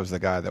 Richard Ashe was the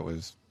guy that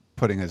was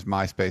putting his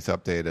MySpace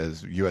update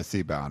as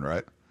USC bound,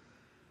 right?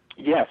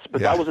 Yes,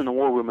 but that was in the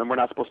war room, and we're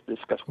not supposed to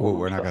discuss war room.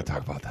 We're not going to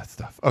talk about that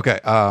stuff. Okay.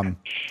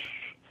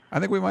 I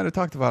think we might have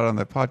talked about it on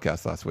the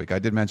podcast last week. I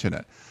did mention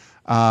it.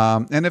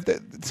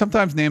 And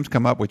sometimes names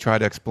come up, we try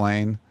to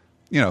explain,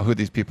 who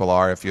these people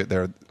are. If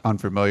they're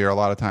unfamiliar, a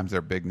lot of times they're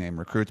big name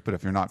recruits. But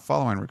if you're not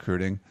following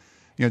recruiting,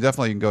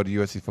 definitely you can go to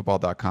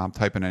uscfootball.com,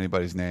 type in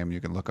anybody's name,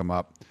 you can look them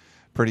up.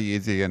 Pretty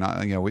easy. And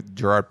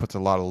Gerard puts a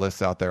lot of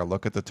lists out there.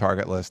 Look at the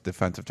target list,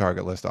 defensive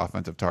target list,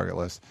 offensive target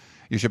list.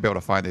 You should be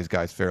able to find these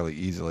guys fairly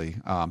easily.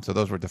 So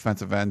those were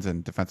defensive ends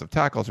and defensive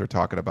tackles we're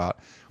talking about.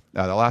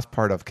 The last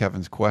part of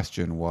Kevin's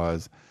question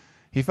was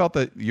he felt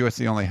that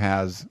USC only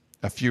has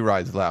a few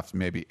rides left,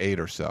 maybe 8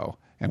 or so,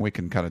 and we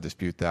can kind of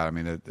dispute that. I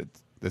mean,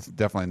 it's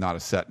definitely not a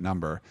set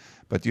number.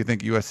 But do you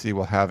think USC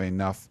will have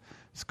enough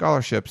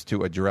scholarships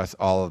to address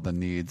all of the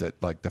needs at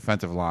like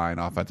defensive line,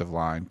 offensive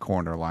line,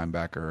 corner,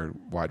 linebacker,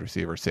 wide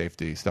receiver,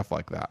 safety, stuff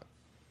like that?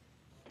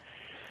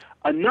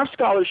 Enough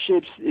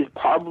scholarships is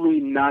probably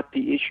not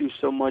the issue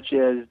so much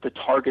as the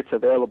targets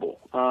available,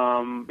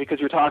 because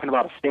you're talking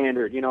about a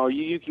standard.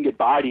 You can get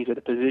bodies at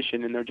a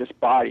position, and they're just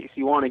bodies.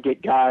 You want to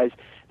get guys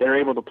that are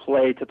able to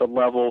play to the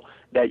level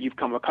that you've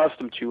come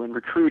accustomed to in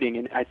recruiting,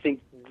 and I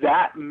think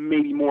that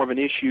may be more of an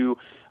issue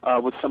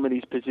with some of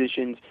these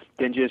positions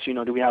than just,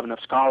 do we have enough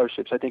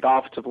scholarships? I think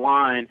offensive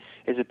line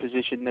is a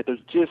position that there's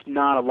just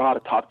not a lot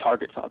of top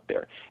targets out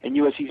there. And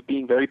USC's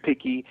being very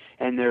picky,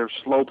 and they're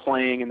slow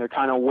playing, and they're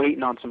kind of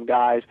waiting on some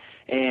guys.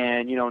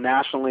 And,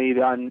 nationally,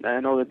 I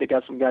know that they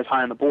got some guys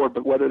high on the board,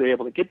 but whether they're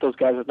able to get those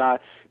guys or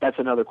not, that's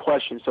another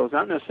question. So it's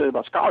not necessarily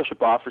about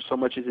scholarship offers so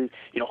much as,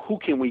 who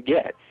can we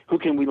get? Who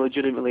can we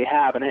legitimately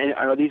have? And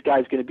are these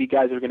guys going to be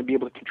guys that are going to be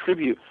able to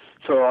contribute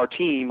to our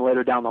team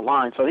later down the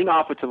line? So I think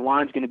offensive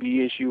line is going to be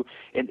the issue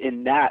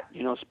in that,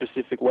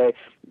 specific way.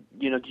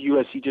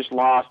 USC just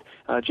lost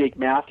Jake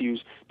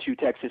Matthews to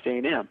Texas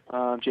A&M.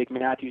 Jake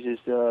Matthews is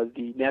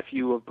the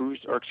nephew of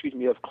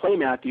of Clay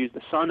Matthews,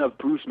 the son of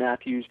Bruce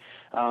Matthews.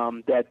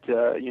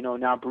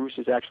 Now Bruce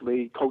is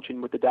actually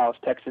coaching with the Dallas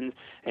Texans,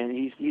 and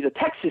he's a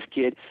Texas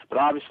kid, but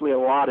obviously a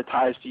lot of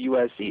ties to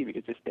USC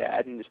because his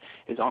dad and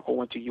his uncle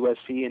went to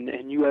USC, and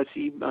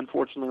USC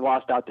unfortunately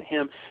lost out to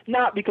him,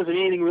 not because of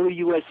anything really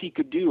USC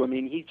could do. I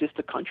mean, he's just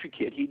a country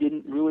kid. He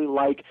didn't really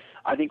like,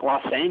 I think,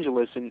 Los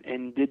Angeles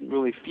and didn't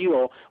really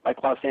feel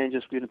like Los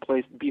Angeles was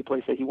going to be a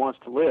place that he wants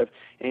to live.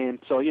 And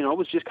so, it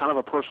was just kind of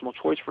a personal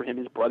choice for him.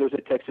 His brother's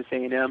at Texas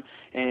A&M,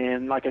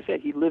 and like I said,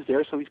 he lives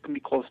there, so he's going to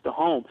be close to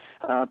home.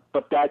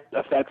 But that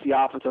affects the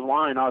offensive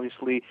line,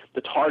 obviously,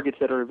 the targets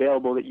that are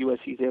available that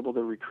USC is able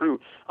to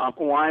recruit.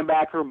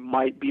 Linebacker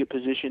might be a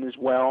position as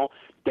well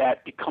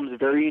that becomes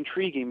very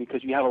intriguing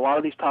because you have a lot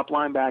of these top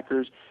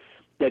linebackers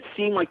that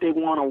seem like they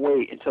want to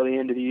wait until the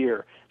end of the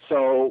year.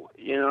 So,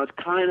 it's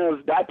kind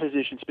of that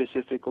position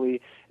specifically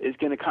is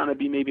going to kind of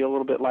be maybe a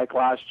little bit like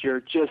last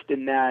year, just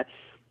in that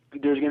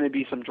there's going to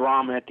be some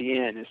drama at the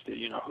end as to,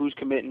 who's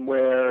committing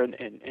where and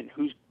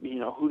who's,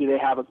 who do they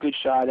have a good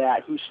shot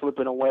at, who's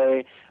slipping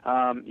away.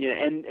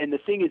 And the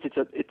thing is,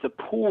 it's a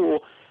pool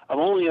of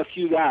only a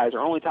few guys. We're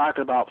only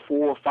talking about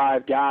 4 or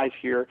 5 guys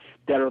here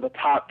that are the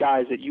top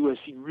guys that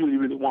USC really,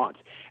 really wants.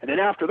 And then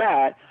after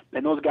that,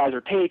 and those guys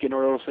are taken,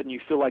 or all of a sudden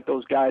you feel like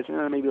those guys,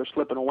 maybe they're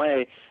slipping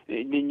away,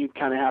 and then you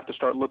kind of have to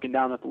start looking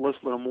down at the list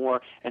a little more.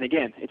 And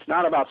again, it's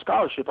not about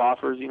scholarship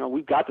offers.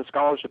 We've got the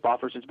scholarship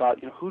offers. It's about,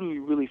 who do we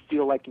really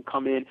feel like can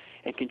come in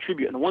and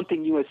contribute. And the one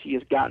thing USC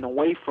has gotten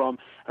away from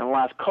in the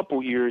last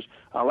couple years,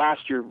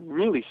 last year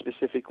really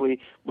specifically,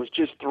 was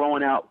just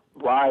throwing out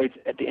rides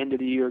at the end of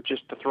the year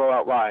just to throw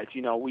out rides.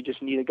 We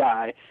just need a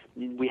guy.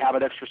 We have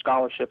an extra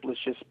scholarship.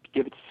 Let's just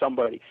give it to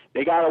somebody.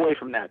 They got away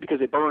from that because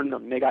they burned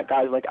them. They got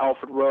guys like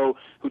Alfred Rowe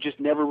who just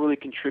never really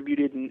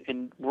contributed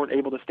and weren't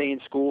able to stay in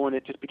school, and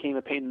it just became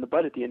a pain in the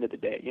butt at the end of the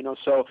day.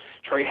 So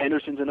Trey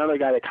Henderson's another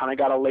guy that kind of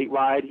got a late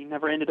ride. He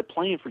never ended up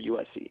playing for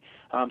USC.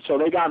 So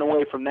they got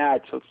away from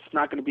that. So it's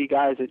not going to be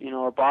guys that,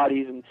 are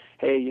bodies and,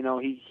 hey,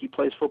 he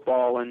plays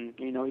football and,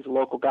 he's a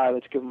local guy.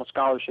 Let's give him a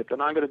scholarship. They're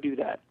not going to do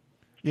that.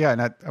 Yeah,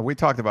 and we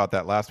talked about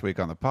that last week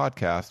on the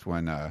podcast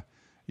when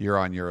you're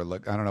on your,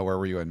 I don't know, where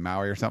were you, in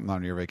Maui or something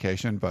on your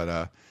vacation?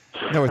 But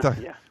no, it's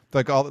Yeah.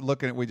 like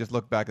we just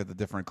looked back at the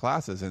different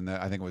classes, and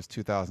I think it was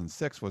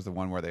 2006 was the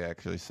one where they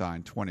actually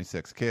signed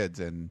 26 kids,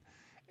 and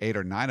 8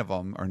 or 9 of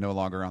them are no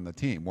longer on the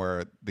team,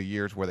 where the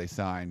years where they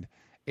signed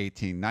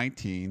 18,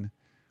 19,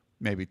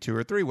 maybe 2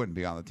 or 3 wouldn't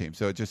be on the team.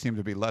 So it just seemed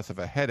to be less of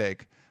a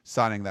headache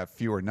signing that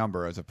fewer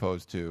number as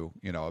opposed to,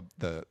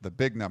 the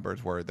big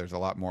numbers where there's a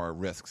lot more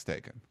risks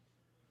taken.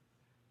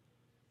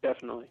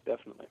 Definitely.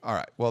 All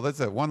right. Well, that's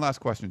one last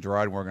question,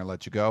 Gerard, and we're going to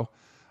let you go.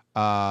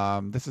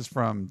 This is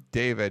from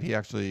David. He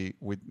actually,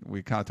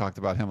 we kind of talked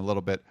about him a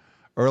little bit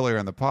earlier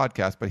in the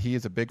podcast, but he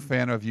is a big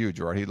fan of you,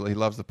 Gerard. He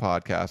loves the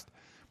podcast,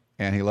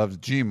 and he loves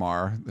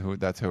GMAR,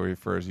 that's who he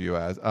refers to you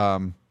as.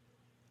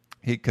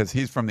 Because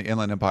he's from the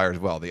Inland Empire as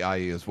well, the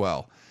IE as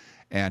well.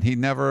 And he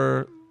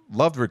never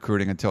loved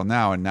recruiting until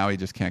now, and now he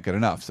just can't get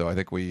enough. So I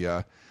think we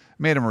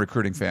made him a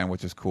recruiting fan,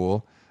 which is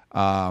cool.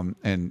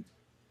 And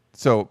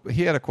so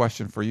he had a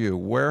question for you.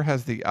 Where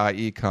has the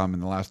IE come in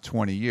the last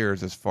 20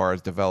 years as far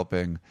as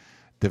developing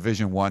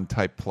Division I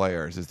type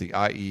players? Is the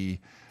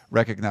IE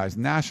recognized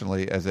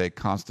nationally as a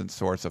constant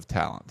source of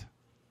talent?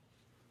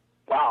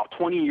 Wow,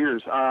 20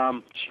 years.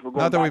 Not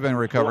that we've been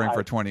recovering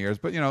for 20 years,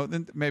 but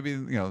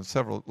maybe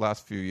several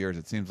last few years,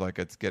 it seems like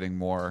it's getting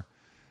more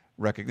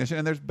recognition.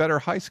 And there's better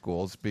high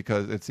schools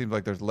because it seems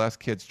like there's less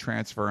kids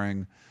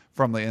transferring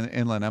from the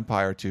Inland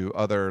Empire to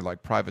other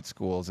like private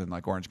schools in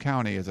like Orange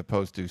County as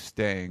opposed to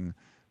staying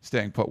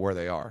put where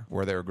they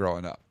were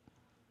growing up.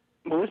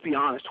 Well, let's be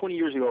honest. 20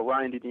 years ago,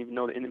 Ryan didn't even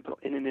know the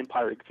Inland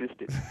Empire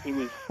existed. He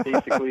was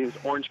basically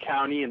Orange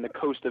County and the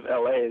coast of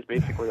L.A. is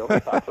basically all he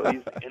thought. So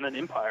he's Inland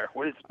Empire.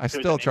 What is? I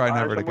still try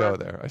never to go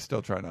there. I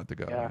still try not to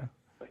go there.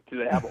 Like, do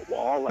they have a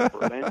wall like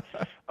Berlin?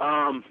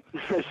 So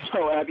it's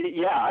hard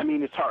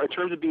in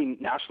terms of being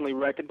nationally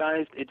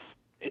recognized.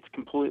 It's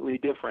completely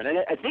different, and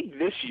I think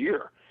this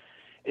year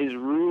is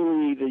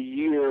really the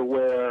year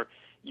where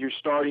you're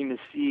starting to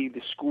see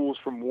the schools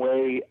from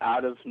way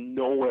out of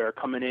nowhere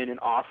coming in and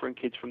offering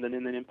kids from the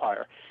Inland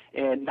Empire.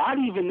 And not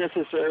even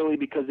necessarily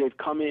because they've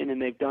come in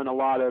and they've done a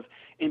lot of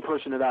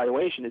in-person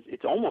evaluation.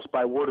 It's almost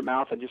by word of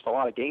mouth and just a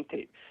lot of game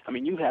tape. I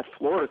mean, you've had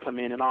Florida come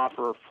in and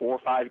offer 4 or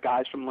 5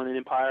 guys from Inland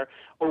Empire,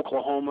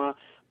 Oklahoma,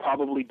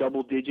 probably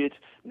double digits,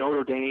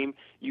 Notre Dame.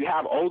 You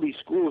have all these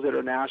schools that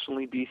are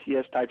nationally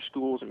BCS-type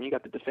schools. I mean, you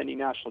got the defending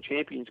national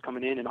champions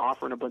coming in and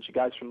offering a bunch of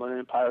guys from Inland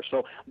Empire.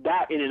 So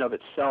that in and of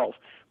itself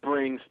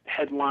brings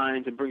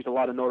headlines and brings a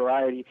lot of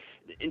notoriety.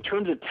 In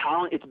terms of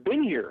talent, it's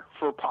been here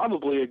for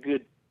probably a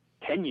good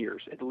 10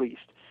 years at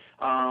least.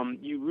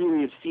 You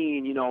really have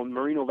seen, in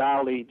Moreno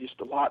Valley, just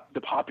a lot.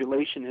 The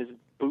population has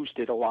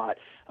boosted a lot.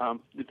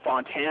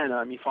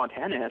 Fontana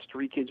has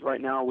 3 kids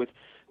right now with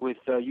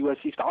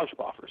USC scholarship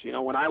offers.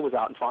 When I was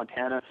out in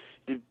Fontana,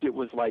 it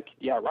was like,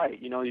 yeah,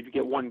 right. You'd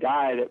get one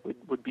guy that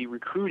would be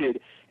recruited,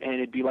 and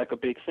it'd be like a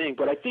big thing.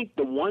 But I think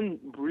the one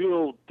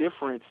real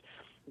difference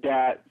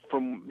that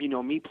from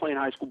me playing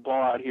high school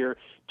ball out here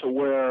to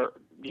where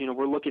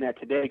we're looking at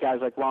today, guys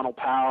like Ronald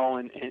Powell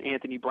and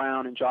Anthony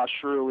Brown and Josh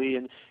Shirley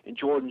and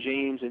Jordan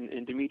James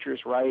and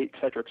Demetrius Wright, et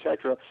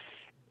cetera,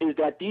 is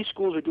that these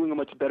schools are doing a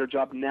much better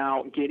job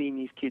now getting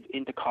these kids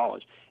into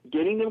college,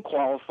 getting them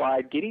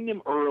qualified, getting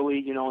them early,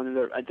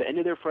 at the end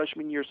of their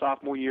freshman year,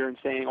 sophomore year, and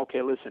saying,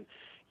 okay, listen,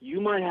 you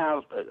might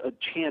have a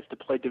chance to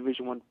play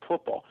Division I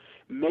football.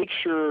 Make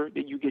sure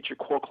that you get your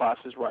core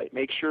classes right.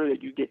 Make sure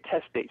that you get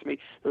test dates. There's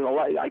a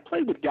lot. I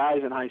played with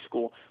guys in high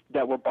school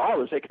that were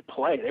ballers. They could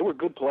play. They were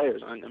good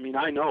players. I mean,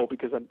 I know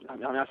because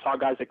I saw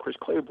guys like Chris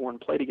Claiborne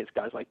played against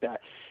guys like that.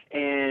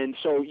 And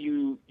so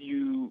you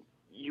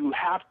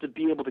have to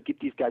be able to get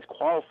these guys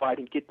qualified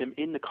and get them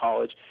into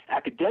college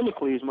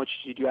academically as much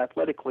as you do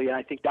athletically. And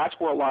I think that's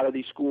where a lot of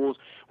these schools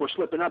were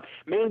slipping up,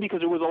 mainly because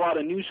there was a lot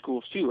of new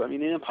schools too. I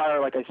mean, in Empire,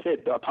 like I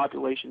said, the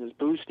population is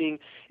boosting,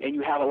 and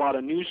you have a lot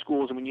of new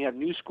schools. And when you have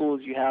new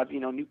schools, you have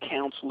new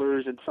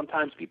counselors, and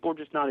sometimes people are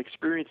just not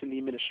experienced in the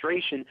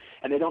administration,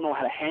 and they don't know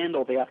how to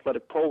handle the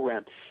athletic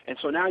program. And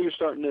so now you're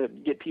starting to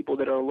get people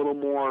that are a little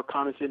more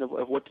cognizant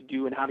of what to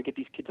do and how to get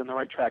these kids on the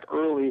right track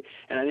early.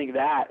 And I think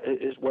that,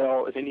 as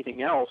well as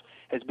anything else,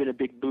 has been a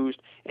big boost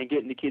in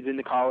getting the kids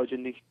into college,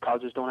 and the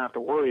colleges don't have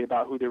to worry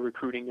about who they're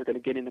recruiting. They're going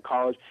to get into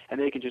college, and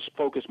they can just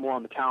focus more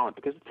on the talent,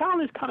 because the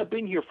talent has kind of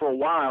been here for a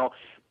while.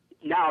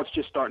 Now it's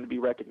just starting to be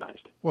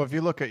recognized. Well, if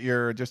you look at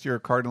your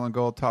Cardinal and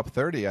Gold top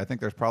 30, I think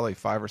there's probably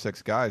 5 or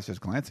 6 guys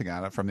just glancing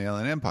at it from the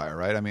Inland Empire,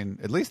 right? I mean,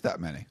 at least that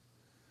many.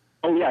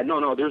 Oh yeah,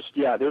 no,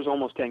 there's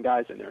almost 10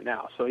 guys in there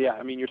now. So yeah,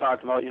 I mean, you're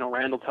talking about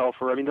Randall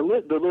Telfer. I mean, the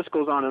list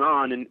goes on,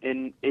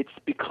 and it's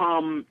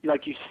become,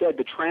 like you said,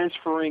 the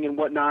transferring and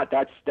whatnot.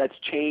 That's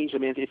changed. I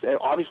mean, it's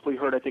obviously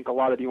hurt, I think, a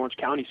lot of the Orange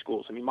County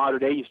schools. I mean, Mater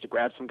Dei used to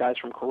grab some guys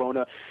from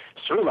Corona.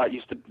 Cerlat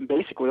used to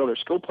basically all their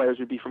skill players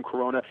would be from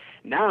Corona.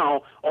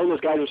 Now all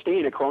those guys are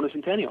staying at Corona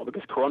Centennial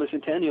because Corona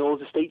Centennial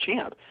is a state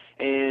champ,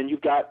 and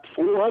you've got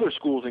 4 other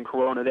schools in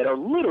Corona that are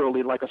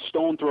literally like a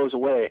stone throws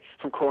away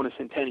from Corona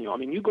Centennial. I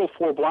mean, you go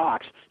 4 blocks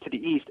to the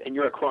east and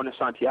you're at Corona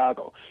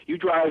Santiago. You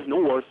drive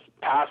north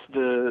past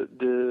the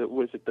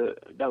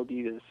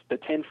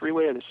 10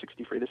 freeway or the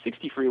 60 freeway? The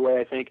 60 freeway,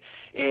 I think.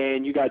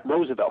 And you got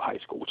Roosevelt High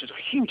School, which is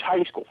a huge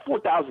high school,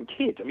 4,000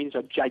 kids. I mean, it's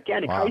a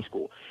gigantic high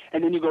school.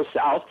 And then you go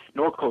south,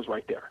 Norco's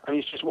right there. I mean,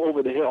 it's just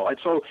over the hill. And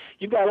so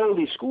you've got all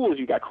these schools.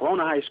 You've got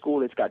Corona High School.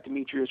 That's got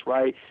Demetrius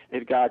Wright.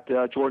 They've got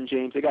Jordan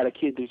James. They got a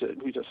kid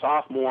who's a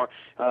sophomore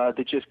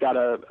that just got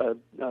a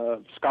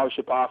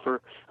scholarship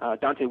offer.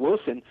 Devontae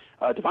Wilson,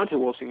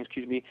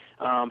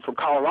 from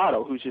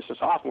Colorado, who's just a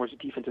sophomore as a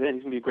defensive end.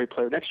 He's going to be a great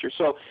player next year.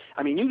 So,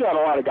 I mean, you got a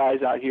lot of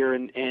guys out here,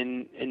 and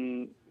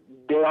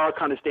they are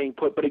kind of staying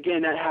put. But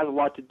again, that has a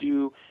lot to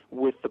do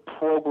with the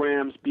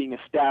programs being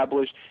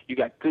established. You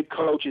got good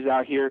coaches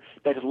out here.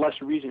 That is less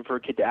reason for a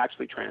kid to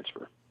actually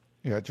transfer.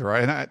 Yeah,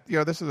 Gerard. And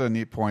this is a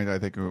neat point I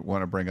think we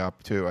want to bring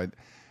up too.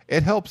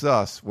 It helps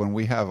us when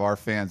we have our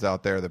fans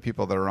out there, the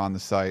people that are on the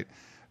site,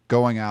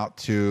 going out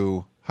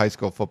to high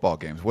school football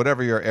games,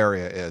 whatever your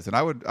area is. And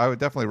I would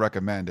definitely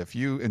recommend, if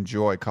you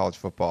enjoy college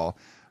football,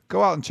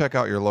 go out and check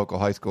out your local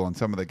high school and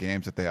some of the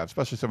games that they have,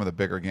 especially some of the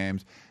bigger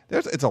games.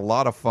 It's a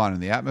lot of fun,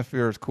 and the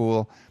atmosphere is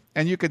cool.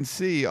 And you can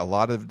see a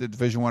lot of the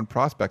Division I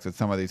prospects at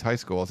some of these high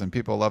schools, and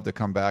people love to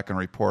come back and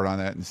report on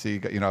that and see,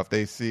 if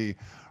they see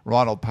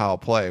Ronald Powell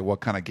play, what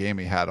kind of game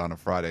he had on a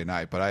Friday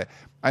night. But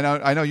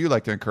I know you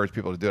like to encourage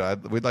people to do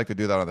it. We'd like to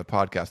do that on the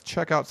podcast.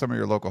 Check out some of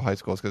your local high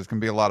schools, because it can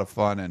be a lot of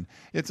fun, and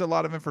it's a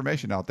lot of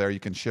information out there you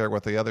can share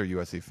with the other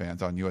USC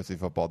fans on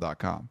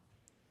uscfootball.com.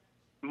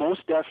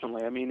 Most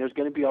definitely. I mean, there's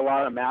going to be a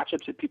lot of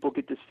matchups that people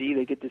get to see.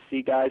 They get to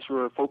see guys who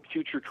are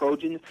future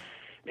Trojans.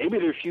 Maybe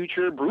they're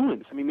future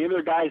Bruins. I mean, maybe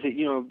they're guys that,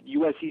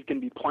 USC is going to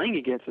be playing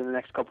against in the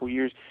next couple of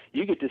years.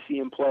 You get to see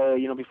them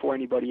play, before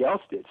anybody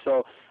else did.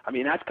 So, I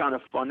mean, that's kind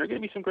of fun. There are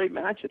going to be some great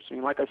matchups. I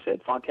mean, like I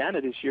said, Fontana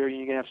this year,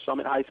 you're going to have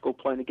Summit High School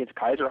playing against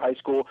Kaiser High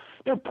School.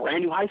 They're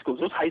brand new high schools.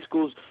 Those high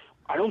schools,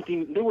 I don't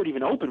think they weren't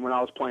even open when I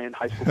was playing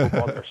high school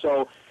football there.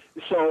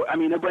 So, I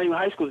mean, they're brand new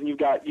high schools, and you've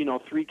got,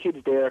 3 kids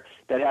there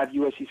that have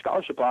USC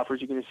scholarship offers.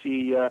 You're going to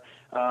see,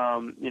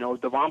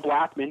 Devon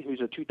Blackman,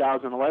 who's a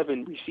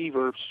 2011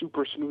 receiver,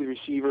 super smooth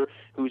receiver,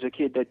 who's a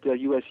kid that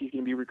USC is going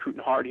to be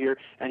recruiting hard here,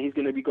 and he's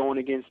going to be going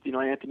against,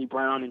 Anthony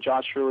Brown and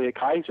Josh Shirley at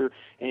Kaiser,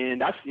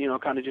 and that's,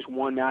 kind of just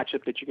one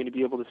matchup that you're going to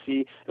be able to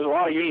see. There's a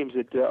lot of games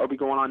that will be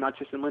going on, not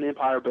just in Lynn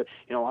Empire, but,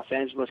 Los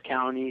Angeles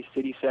County,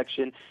 city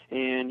section,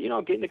 and,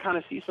 getting to kind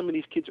of see some of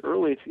these kids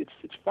early,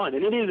 it's fun,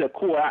 and it is a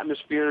cool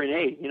atmosphere, and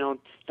hey,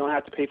 don't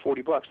have to pay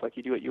 $40 like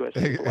you do at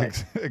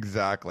USC.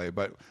 Exactly.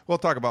 But we'll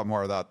talk about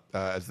more of that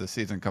as the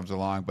season comes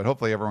along. But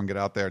hopefully everyone get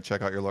out there,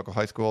 check out your local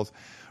high schools,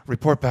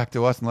 report back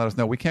to us, and let us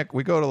know. We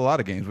go to a lot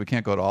of games. We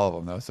can't go to all of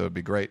them, though, so it'd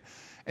be great.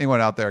 Anyone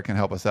out there can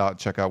help us out,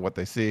 check out what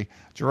they see.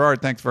 Gerard,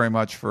 thanks very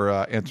much for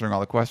answering all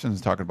the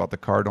questions, talking about the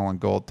Cardinal and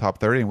Gold Top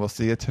 30, and we'll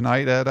see you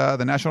tonight at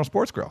the National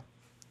Sports Grill.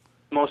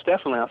 Most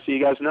definitely. I'll see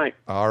you guys tonight.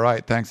 All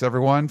right. Thanks,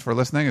 everyone, for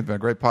listening. It's been a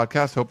great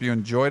podcast. Hope you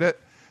enjoyed it.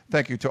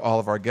 Thank you to all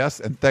of our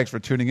guests, and thanks for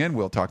tuning in.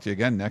 We'll talk to you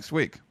again next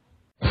week.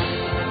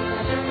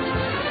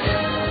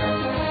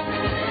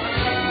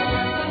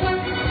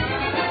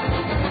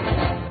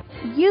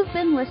 You've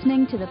been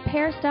listening to the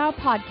Peristyle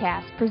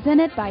Podcast,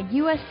 presented by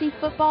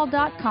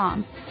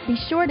USCFootball.com. Be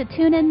sure to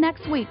tune in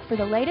next week for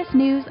the latest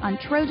news on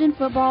Trojan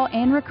football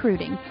and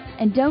recruiting.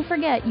 And don't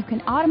forget, you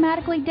can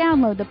automatically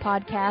download the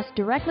podcast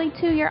directly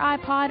to your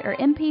iPod or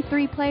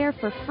MP3 player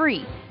for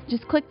free.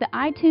 Just click the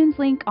iTunes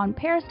link on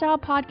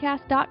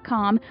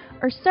peristylepodcast.com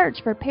or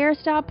search for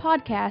Peristyle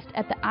Podcast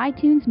at the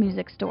iTunes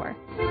Music Store.